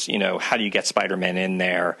 which is, how do you get Spider-Man in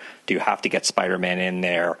there? Do you have to get Spider-Man in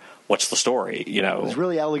there? What's the story? It was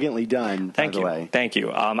really elegantly done. Thank you. Thank you.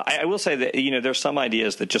 I will say that, there's some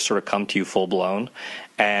ideas that just sort of come to you full blown,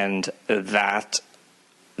 and that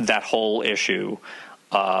whole issue,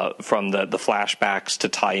 from the flashbacks to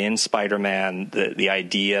tie in Spider-Man, the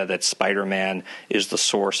idea that Spider-Man is the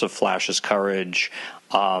source of Flash's courage,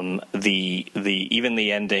 even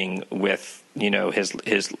the ending with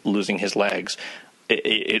his losing his legs,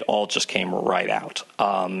 it all just came right out.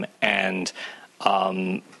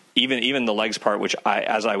 Even the legs part, which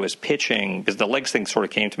as I was pitching, because the legs thing sort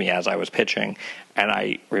of came to me as I was pitching, and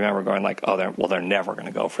I remember going like, they're never going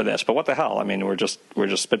to go for this. But what the hell? I mean, we're just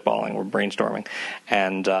spitballing, we're brainstorming,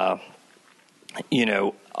 and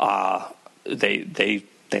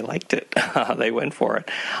they liked it. They went for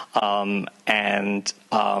it, and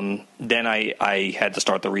then I had to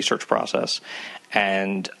start the research process,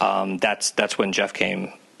 and that's when Jeff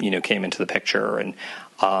came into the picture. And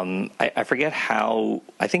I forget how,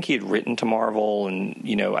 I think he had written to Marvel, and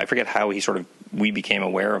I forget how we became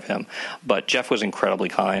aware of him, but Jeff was incredibly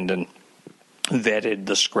kind and vetted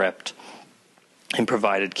the script and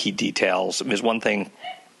provided key details. There's one thing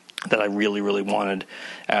that I really, really wanted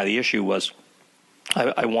out of the issue was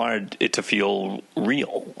I wanted it to feel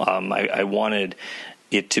real. I wanted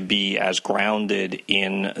it to be as grounded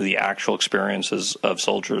in the actual experiences of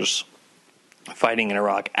soldiers fighting in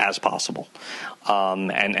Iraq as possible,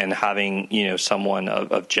 and having someone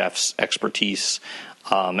of Jeff's expertise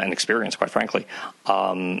and experience, quite frankly,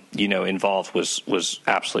 involved was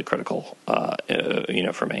absolutely critical,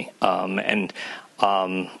 for me.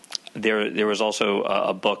 There was also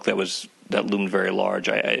a book that loomed very large.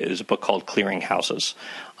 It was a book called Clearing Houses,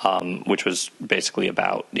 which was basically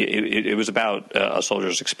about it was about a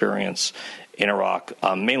soldier's experience in Iraq,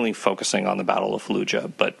 mainly focusing on the Battle of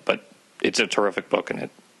Fallujah, but it's a terrific book, and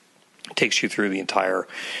it takes you through the entire,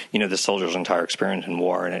 the soldier's entire experience in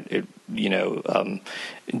war. And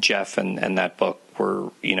Jeff and that book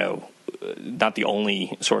were, not the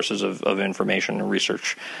only sources of information and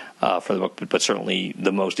research for the book, but certainly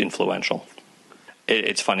the most influential.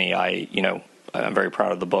 It's funny, I'm very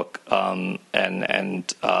proud of the book, but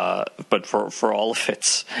for all of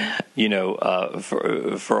its,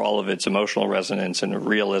 for all of its emotional resonance and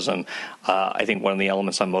realism, I think one of the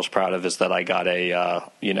elements I'm most proud of is that I got a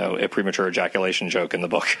premature ejaculation joke in the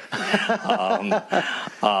book.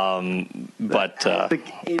 But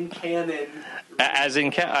in canon As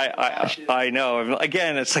in, I know.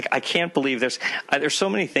 Again, it's like I can't believe there's so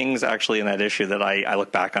many things actually in that issue that I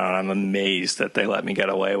look back on and I'm amazed that they let me get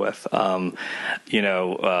away with. I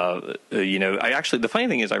actually, the funny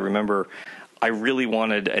thing is, I remember I really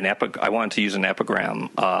wanted I wanted to use an epigram.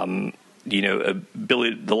 I'm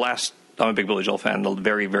a big Billy Joel fan. The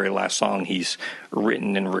very, very last song he's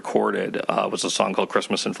written and recorded was a song called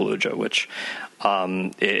Christmas in Fallujah, which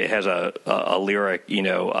it has a lyric,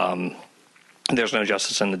 there's no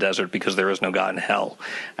justice in the desert because there is no God in hell.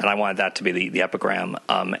 And I wanted that to be the epigram.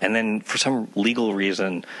 And then for some legal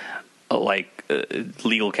reason,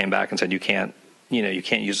 legal came back and said you can't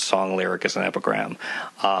use a song lyric as an epigram.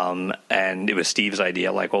 And it was Steve's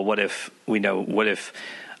idea, what if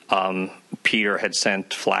Peter had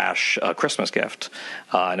sent Flash a Christmas gift,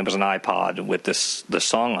 and it was an iPod with the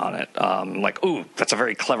song on it. Ooh, that's a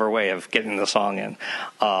very clever way of getting the song in.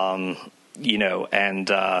 And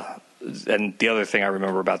the other thing I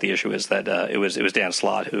remember about the issue is that it was Dan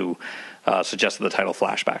Slott who suggested the title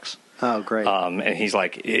Flashbacks. Oh, great. And he's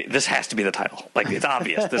like, this has to be the title. It's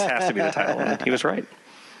obvious. This has to be the title. And he was right.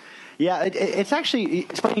 Yeah, it's funny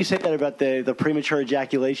you say that about the premature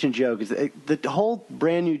ejaculation joke. The whole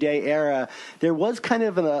Brand New Day era, there was kind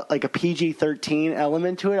of a PG-13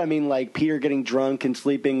 element to it. I mean, Peter getting drunk and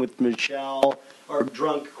sleeping with Michelle, or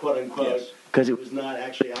drunk, quote unquote, because it was not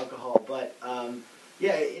actually alcohol. But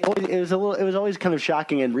it was always kind of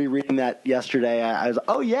shocking. And rereading that yesterday, I was,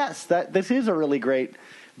 oh yes, this is a really great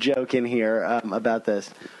joke in here about this.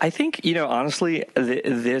 I think honestly,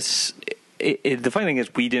 the funny thing is,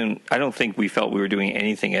 I don't think we felt we were doing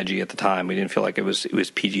anything edgy at the time. We didn't feel like it was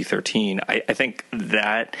PG-13. I think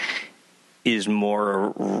that is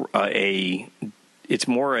more it's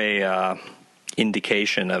more a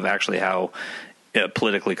indication of actually how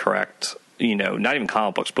politically correct, not even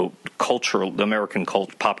comic books, but the American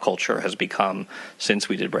pop culture has become since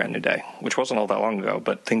we did Brand New Day, which wasn't all that long ago,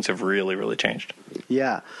 but things have really, really changed.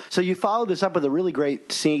 Yeah. So you followed this up with a really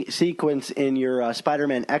great sequence in your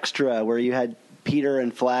Spider-Man Extra where you had Peter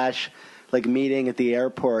and Flash meeting at the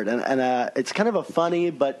airport, and it's kind of a funny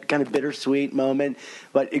but kind of bittersweet moment,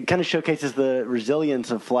 but it kind of showcases the resilience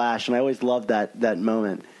of Flash, and I always loved that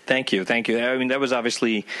moment. Thank you. I mean, that was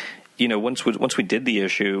obviously, once we did the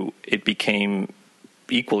issue, it became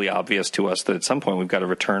equally obvious to us that at some point we've got to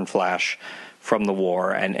return Flash from the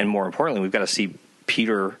war, and more importantly, we've got to see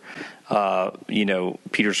Peter's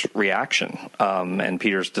reaction and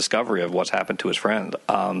Peter's discovery of what's happened to his friend.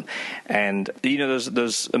 And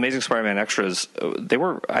those Amazing Spider-Man extras,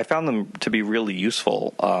 I found them to be really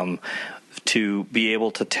useful to be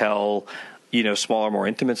able to tell smaller, more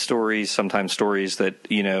intimate stories, sometimes stories that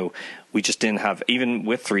we just didn't have, even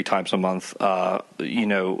with 3 times a month, we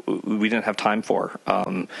didn't have time for,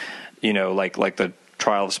 like the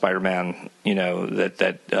trial of Spider-Man,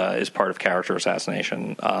 that is part of character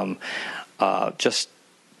assassination. It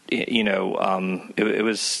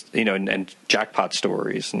was, and jackpot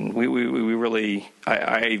stories. And we really,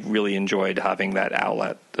 I really enjoyed having that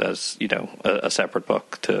outlet as, a separate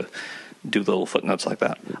book to do little footnotes like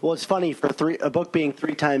that. Well, it's funny, for a book being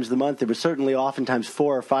 3 times a month, it was certainly oftentimes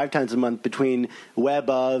 4 or 5 times a month between Web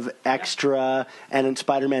of, Extra, and in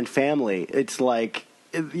Spider-Man Family. It's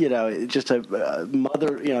just a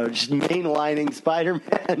mother, just mainlining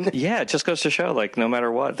Spider-Man. Yeah, it just goes to show, no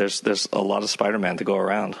matter what, there's a lot of Spider-Man to go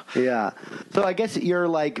around. Yeah. So I guess your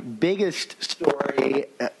biggest story,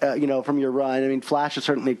 from your run, I mean, Flash is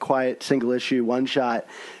certainly a quiet single issue, one shot,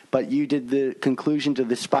 but you did the conclusion to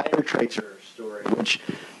the Spider Tracer story, which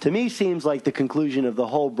to me seems like the conclusion of the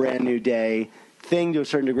whole Brand New Day thing to a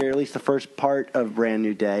certain degree, or at least the first part of Brand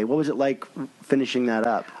New Day. What was it like finishing that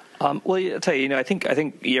up? Well, I'll tell you, I think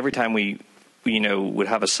every time we, would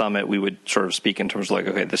have a summit, we would sort of speak in terms of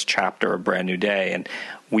okay, this chapter of Brand New Day, and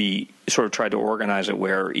we sort of tried to organize it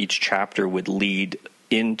where each chapter would lead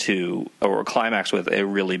into or climax with a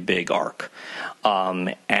really big arc.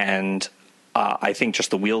 I think just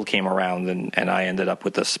the wheel came around, and I ended up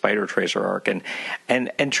with the Spider Tracer arc, and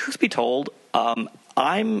truth be told,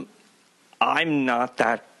 I'm not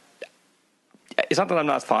that. It's not that I'm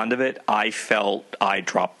not fond of it. I felt I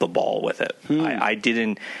dropped the ball with it. I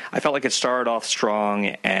didn't. I felt like it started off strong,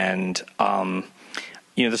 and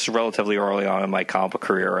this is relatively early on in my comic book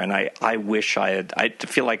career, and I wish I had. I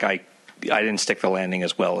feel like I didn't stick the landing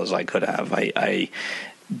as well as I could have. I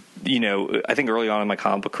think early on in my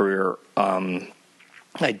comic book career,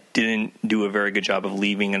 I didn't do a very good job of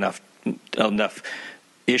leaving enough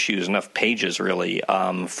issues, enough pages, really,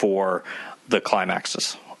 for the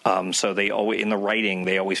climaxes. So they always, in the writing,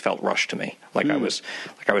 they always felt rushed to me. Like I was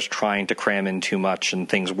trying to cram in too much, and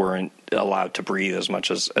things weren't allowed to breathe as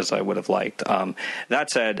much as I would have liked. That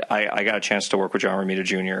said, I got a chance to work with John Romita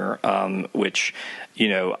Jr., which,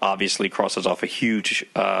 obviously crosses off a huge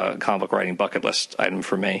comic book writing bucket list item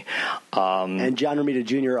for me. And John Romita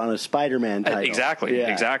Jr. on a Spider-Man title.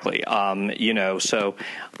 Exactly. So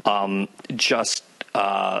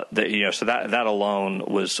that alone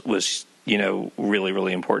was really,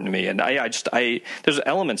 really important to me. And there's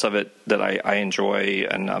elements of it that I enjoy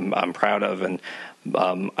and I'm proud of. And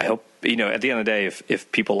I hope, at the end of the day,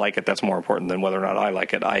 if people like it, that's more important than whether or not I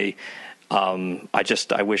like it. I always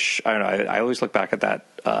look back at that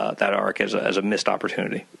arc as a missed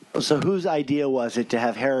opportunity. So whose idea was it to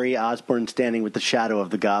have Harry Osborn standing with the shadow of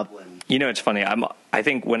the Goblin? It's funny. I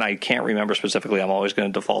think when I can't remember specifically, I'm always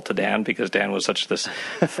going to default to Dan because Dan was such this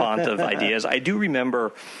font of ideas. I do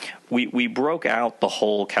remember we broke out the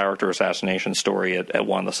whole character assassination story at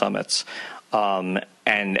one of the summits. And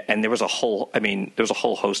there was a whole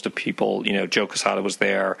host of people. Joe Quesada was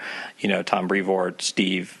there. Tom Brevoort,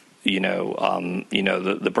 Steve.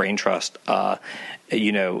 The Brain Trust. There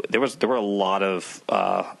were a lot of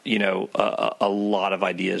a lot of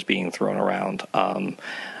ideas being thrown around.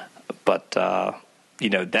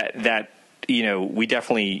 We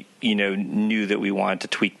definitely knew that we wanted to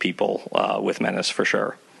tweak people with Menace for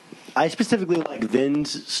sure. I specifically like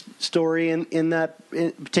Vin's story in that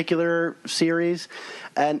particular series,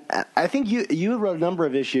 and I think you wrote a number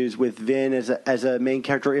of issues with Vin as a main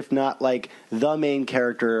character, if not like the main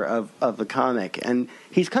character of the comic. And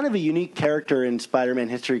he's kind of a unique character in Spider-Man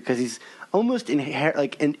history because he's almost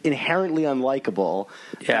inherently unlikable.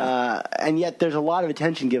 Yeah. And yet there's a lot of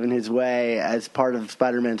attention given his way as part of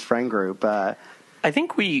Spider-Man's friend group. I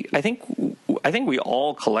think we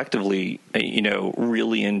all collectively,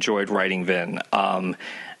 really enjoyed writing Vin,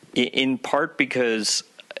 in part because,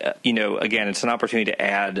 again, it's an opportunity to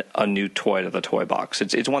add a new toy to the toy box.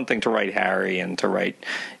 It's one thing to write Harry and to write,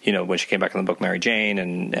 when she came back in the book, Mary Jane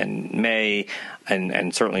and May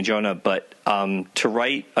and certainly Jonah, but to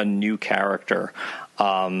write a new character,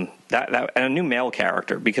 and a new male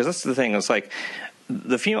character, because that's the thing. It's like,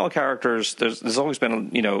 the female characters, there's always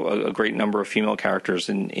been, a great number of female characters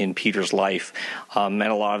in Peter's life, and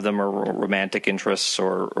a lot of them are romantic interests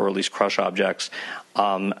or at least crush objects.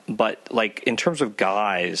 But like in terms of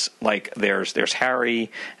guys, like there's Harry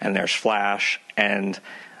and there's Flash and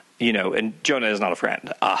and Jonah is not a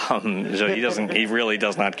friend, so he really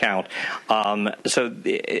does not count. So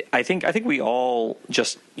I think we all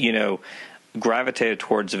just gravitated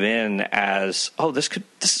towards Vin as, this could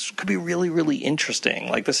be really, really interesting.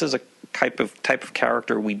 Like this is a type of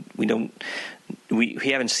character we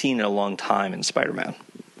haven't seen in a long time in Spider-Man.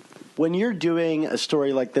 When you're doing a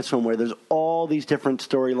story like this one where there's all these different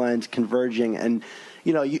storylines converging, and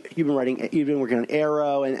you've been working on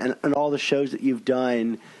Arrow and all the shows that you've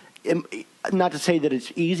done. Not to say that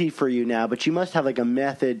it's easy for you now, but you must have like a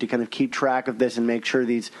method to kind of keep track of this and make sure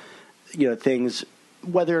these things,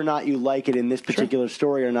 whether or not you like it in this particular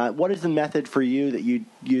story or not. What is the method for you that you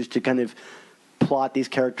use to kind of plot these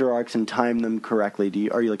character arcs and time them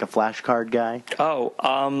correctly? Are you like a flashcard guy?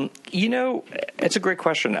 It's a great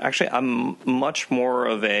question. Actually, I'm much more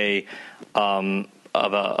of a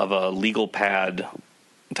legal pad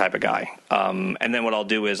type of guy. And then what I'll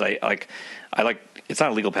do is I like it's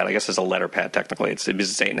not a legal pad. I guess it's a letter pad technically. It's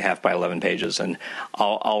 8.5 by 11 pages, and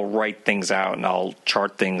I'll write things out and I'll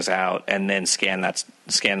chart things out and then scan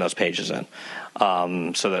those pages in,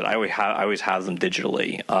 so that I always have them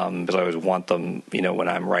digitally, because I always want them, when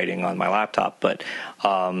I'm writing on my laptop. But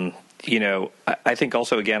I think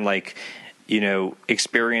also again,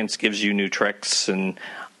 experience gives you new tricks, and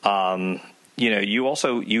you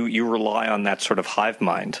also you rely on that sort of hive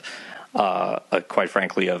mind. Quite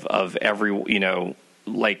frankly, of every,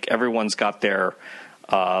 everyone's got their,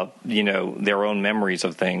 their own memories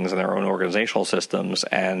of things and their own organizational systems.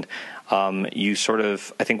 And you sort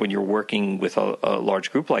of, I think when you're working with a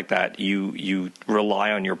large group like that, you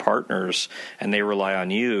rely on your partners and they rely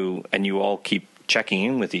on you, and you all keep checking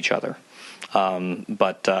in with each other.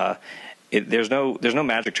 There's no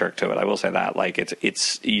magic trick to it. I will say that.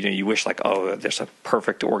 It's you wish there's a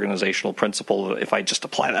perfect organizational principle. If I just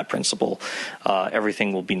apply that principle,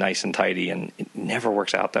 everything will be nice and tidy, and it never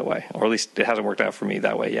works out that way, or at least it hasn't worked out for me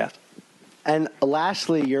that way yet. And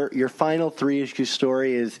lastly, your final 3-issue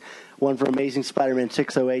story is one from Amazing Spider-Man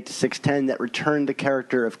 608 to 610 that returned the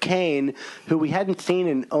character of Kane, who we hadn't seen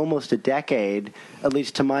in almost a decade, at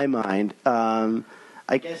least to my mind. I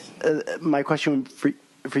guess my question for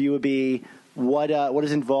you would be, what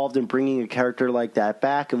is involved in bringing a character like that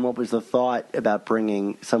back, and what was the thought about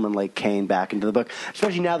bringing someone like Kane back into the book,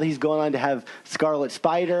 especially now that he's gone on to have Scarlet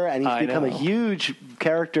Spider and he's become a huge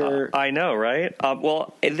character. I know, right?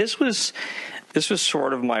 Well, this was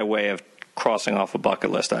sort of my way of crossing off a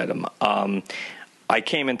bucket list item. I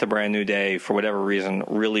came into Brand New Day for whatever reason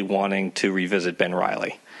really wanting to revisit Ben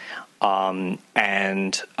Reilly, and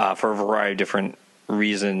for a variety of different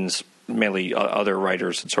reasons. Mainly other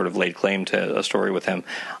writers had sort of laid claim to a story with him.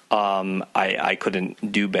 I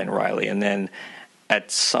couldn't do Ben Reilly. And then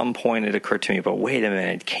at some point it occurred to me, but wait a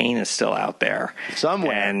minute, Kane is still out there.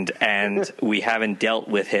 Somewhere. And we haven't dealt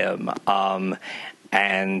with him.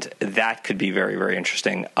 And that could be very, very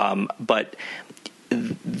interesting. But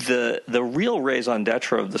the real raison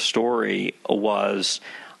d'etre of the story was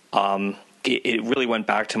it really went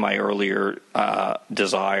back to my earlier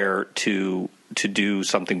desire to do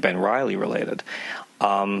something Ben Reilly related.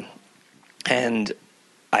 And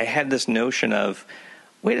I had this notion of,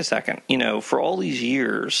 wait a second, for all these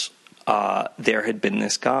years, there had been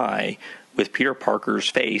this guy with Peter Parker's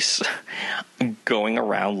face going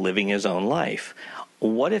around living his own life.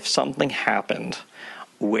 What if something happened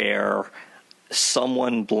where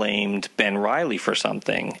someone blamed Ben Reilly for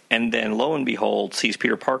something, and then lo and behold sees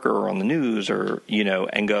Peter Parker on the news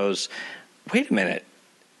and goes, wait a minute,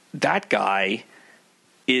 that guy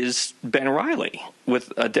is Ben Reilly.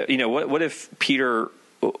 What if Peter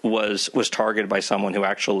was targeted by someone who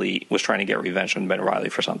actually was trying to get revenge on Ben Reilly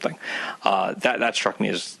for something? That struck me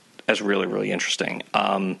as really, really interesting.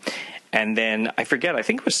 And then I forget, I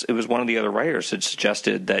think it was one of the other writers had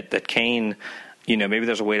suggested that Kane, maybe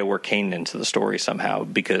there's a way to work Kane into the story somehow,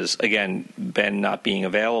 because again, Ben not being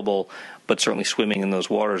available, but certainly swimming in those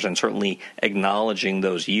waters and certainly acknowledging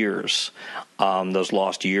those years, those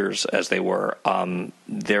lost years as they were,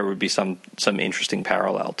 there would be some interesting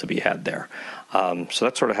parallel to be had there. So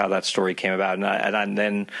that's sort of how that story came about. And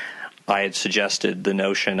then I had suggested the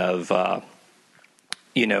notion of sort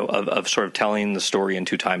of telling the story in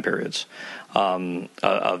two time periods,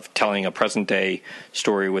 of telling a present day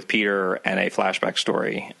story with Peter and a flashback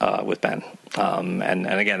story with Ben. And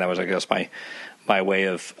again, that was, I guess, my way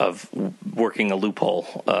of working a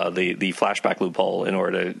loophole, the flashback loophole, in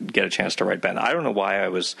order to get a chance to write Ben. I don't know why I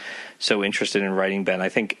was so interested in writing Ben. I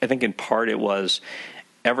think in part it was,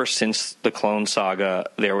 ever since the Clone Saga,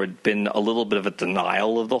 there had been a little bit of a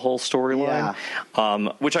denial of the whole storyline,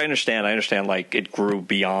 which I understand. I understand, like, it grew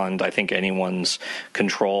beyond, I think, anyone's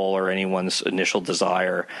control or anyone's initial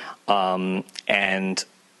desire. It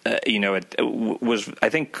was, I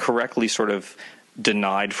think, correctly sort of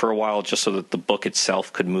denied for a while just so that the book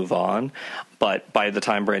itself could move on. But by the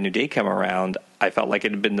time Brand New Day came around, I felt like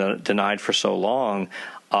it had been denied for so long.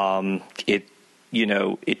 It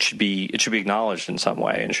should be acknowledged in some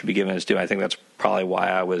way and should be given its due. I think that's probably why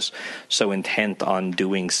I was so intent on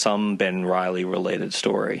doing some Ben Reilly related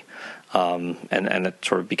story, and it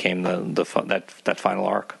sort of became that final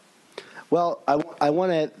arc. Well, I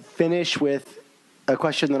want to finish with a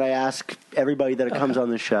question that I ask everybody that comes on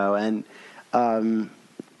the show, and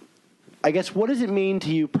I guess, what does it mean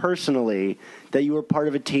to you personally that you were part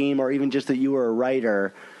of a team, or even just that you were a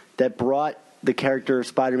writer that brought the character of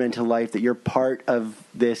Spider-Man to life, that you're part of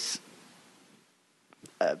this,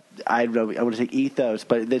 I don't know, I want to say ethos,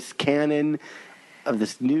 but this canon of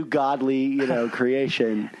this new godly,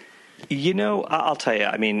 creation? I'll tell you,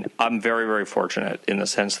 I mean, I'm very, very fortunate in the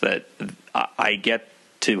sense that I get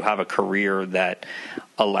to have a career that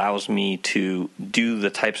allows me to do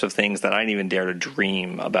the types of things that I didn't even dare to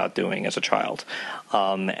dream about doing as a child,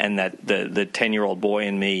 and that the 10-year-old boy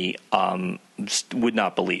in me would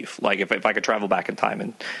not believe. Like, if I could travel back in time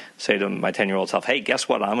and say to my 10-year-old self, hey, guess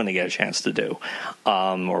what I'm going to get a chance to do,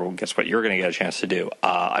 or guess what you're going to get a chance to do,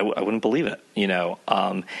 I wouldn't believe it,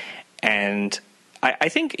 and I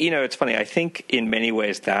think, it's funny, I think in many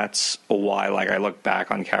ways that's why, like, I look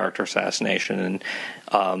back on Character Assassination and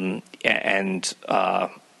go,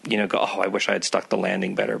 oh, I wish I had stuck the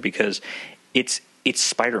landing better, because it's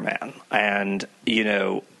Spider-Man. And,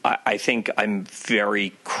 I think I'm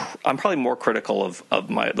probably more critical of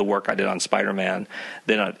the work I did on Spider-Man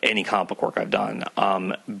than on any comic book work I've done,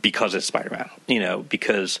 because it's Spider-Man,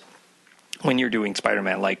 because when you're doing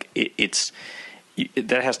Spider-Man, like,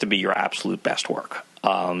 that has to be your absolute best work.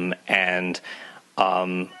 I'm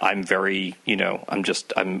very,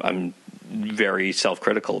 I'm very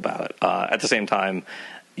self-critical about it. At the same time,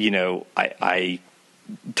 I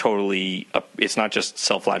totally, it's not just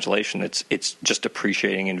self-flagellation. It's just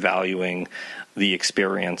appreciating and valuing the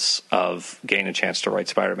experience of getting a chance to write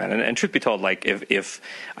Spider-Man. And truth be told, like, if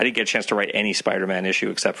I didn't get a chance to write any Spider-Man issue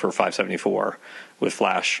except for 574 with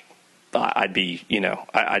Flash, I'd be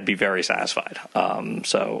very satisfied.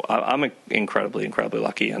 So I'm incredibly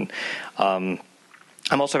lucky, and I'm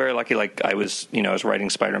also very lucky. Like I was writing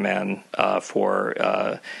Spider-Man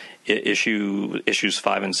for issues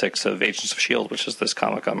 5 and 6 of Agents of S.H.I.E.L.D., which is this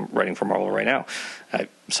comic I'm writing for Marvel right now. I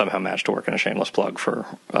somehow managed to work in a shameless plug for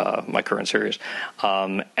my current series,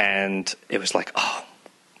 and it was like, oh,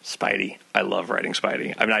 Spidey. I love writing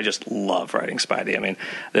Spidey. I mean, I just love writing Spidey. I mean,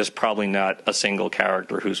 there's probably not a single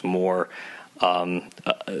character who's more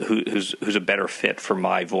who's a better fit for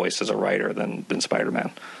my voice as a writer than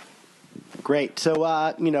Spider-Man. Great. So,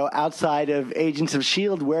 outside of Agents of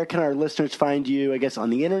S.H.I.E.L.D., where can our listeners find you, I guess, on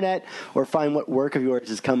the internet, or find what work of yours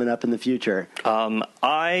is coming up in the future? I'm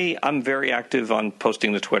very active on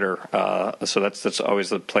posting to Twitter, so that's always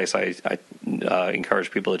the place I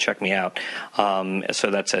encourage people to check me out. So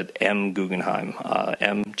that's at M Guggenheim,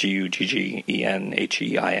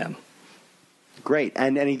 MGUGGENHEIM. Great.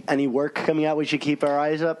 And any work coming out we should keep our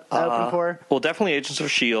eyes open for? Well, definitely Agents of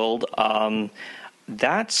S.H.I.E.L.D.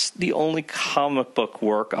 That's the only comic book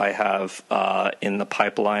work I have in the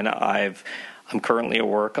pipeline. I'm currently at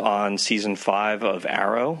work on Season 5 of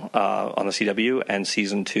Arrow on the CW and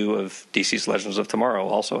Season 2 of DC's Legends of Tomorrow,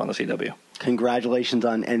 also on the CW. Congratulations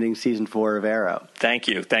on ending Season 4 of Arrow. Thank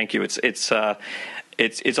you.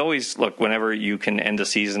 It's always, look, whenever you can end a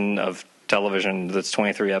season of television that's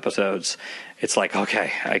 23 episodes, it's like,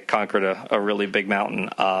 okay, I conquered a really big mountain,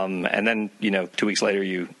 and then 2 weeks later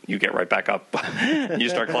you get right back up. You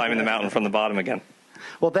start climbing the mountain from the bottom again.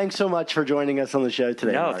 Well, thanks so much for joining us on the show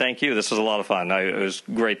today. No, Mark. Thank you. This was a lot of fun. It was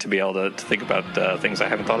great to be able to think about things I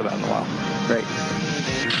haven't thought about in a while. Great.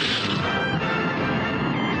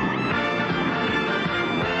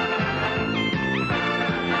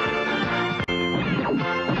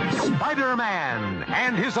 Spider-Man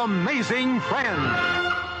and his amazing friends.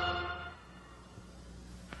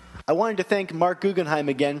 I wanted to thank Mark Guggenheim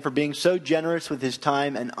again for being so generous with his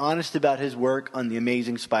time and honest about his work on The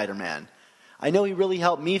Amazing Spider-Man. I know he really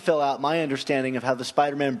helped me fill out my understanding of how the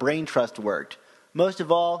Spider-Man Brain Trust worked. Most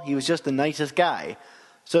of all, he was just the nicest guy.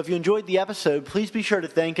 So if you enjoyed the episode, please be sure to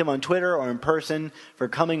thank him on Twitter or in person for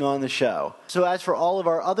coming on the show. So as for all of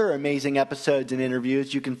our other amazing episodes and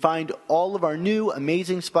interviews, you can find all of our new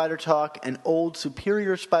Amazing Spider Talk and old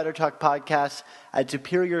Superior Spider Talk podcasts at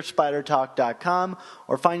superiorspidertalk.com,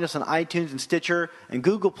 or find us on iTunes and Stitcher and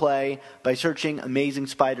Google Play by searching Amazing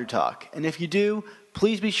Spider Talk. And if you do,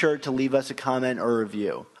 please be sure to leave us a comment or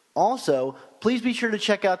review. Also, please be sure to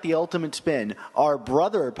check out The Ultimate Spin, our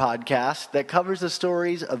brother podcast that covers the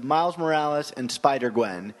stories of Miles Morales and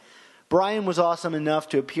Spider-Gwen. Brian was awesome enough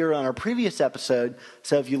to appear on our previous episode,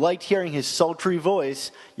 so if you liked hearing his sultry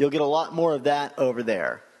voice, you'll get a lot more of that over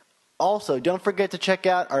there. Also, don't forget to check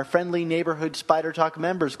out our friendly neighborhood Spider Talk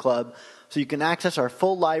Members Club so you can access our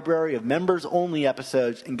full library of members-only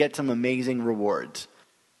episodes and get some amazing rewards.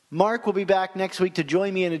 Mark will be back next week to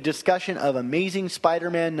join me in a discussion of Amazing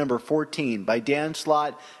Spider-Man number 14 by Dan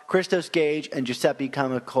Slott, Christos Gage, and Giuseppe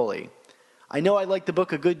Camicoli. I know I like the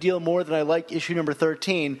book a good deal more than I liked issue number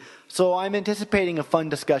 13, so I'm anticipating a fun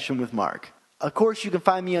discussion with Mark. Of course, you can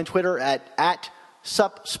find me on Twitter at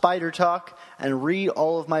SupSpiderTalk and read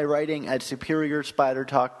all of my writing at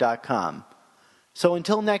SuperiorSpiderTalk.com. So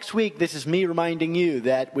until next week, this is me reminding you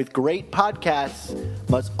that with great podcasts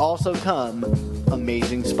must also come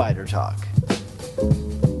amazing Spider Talk.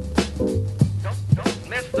 Don't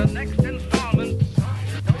miss the next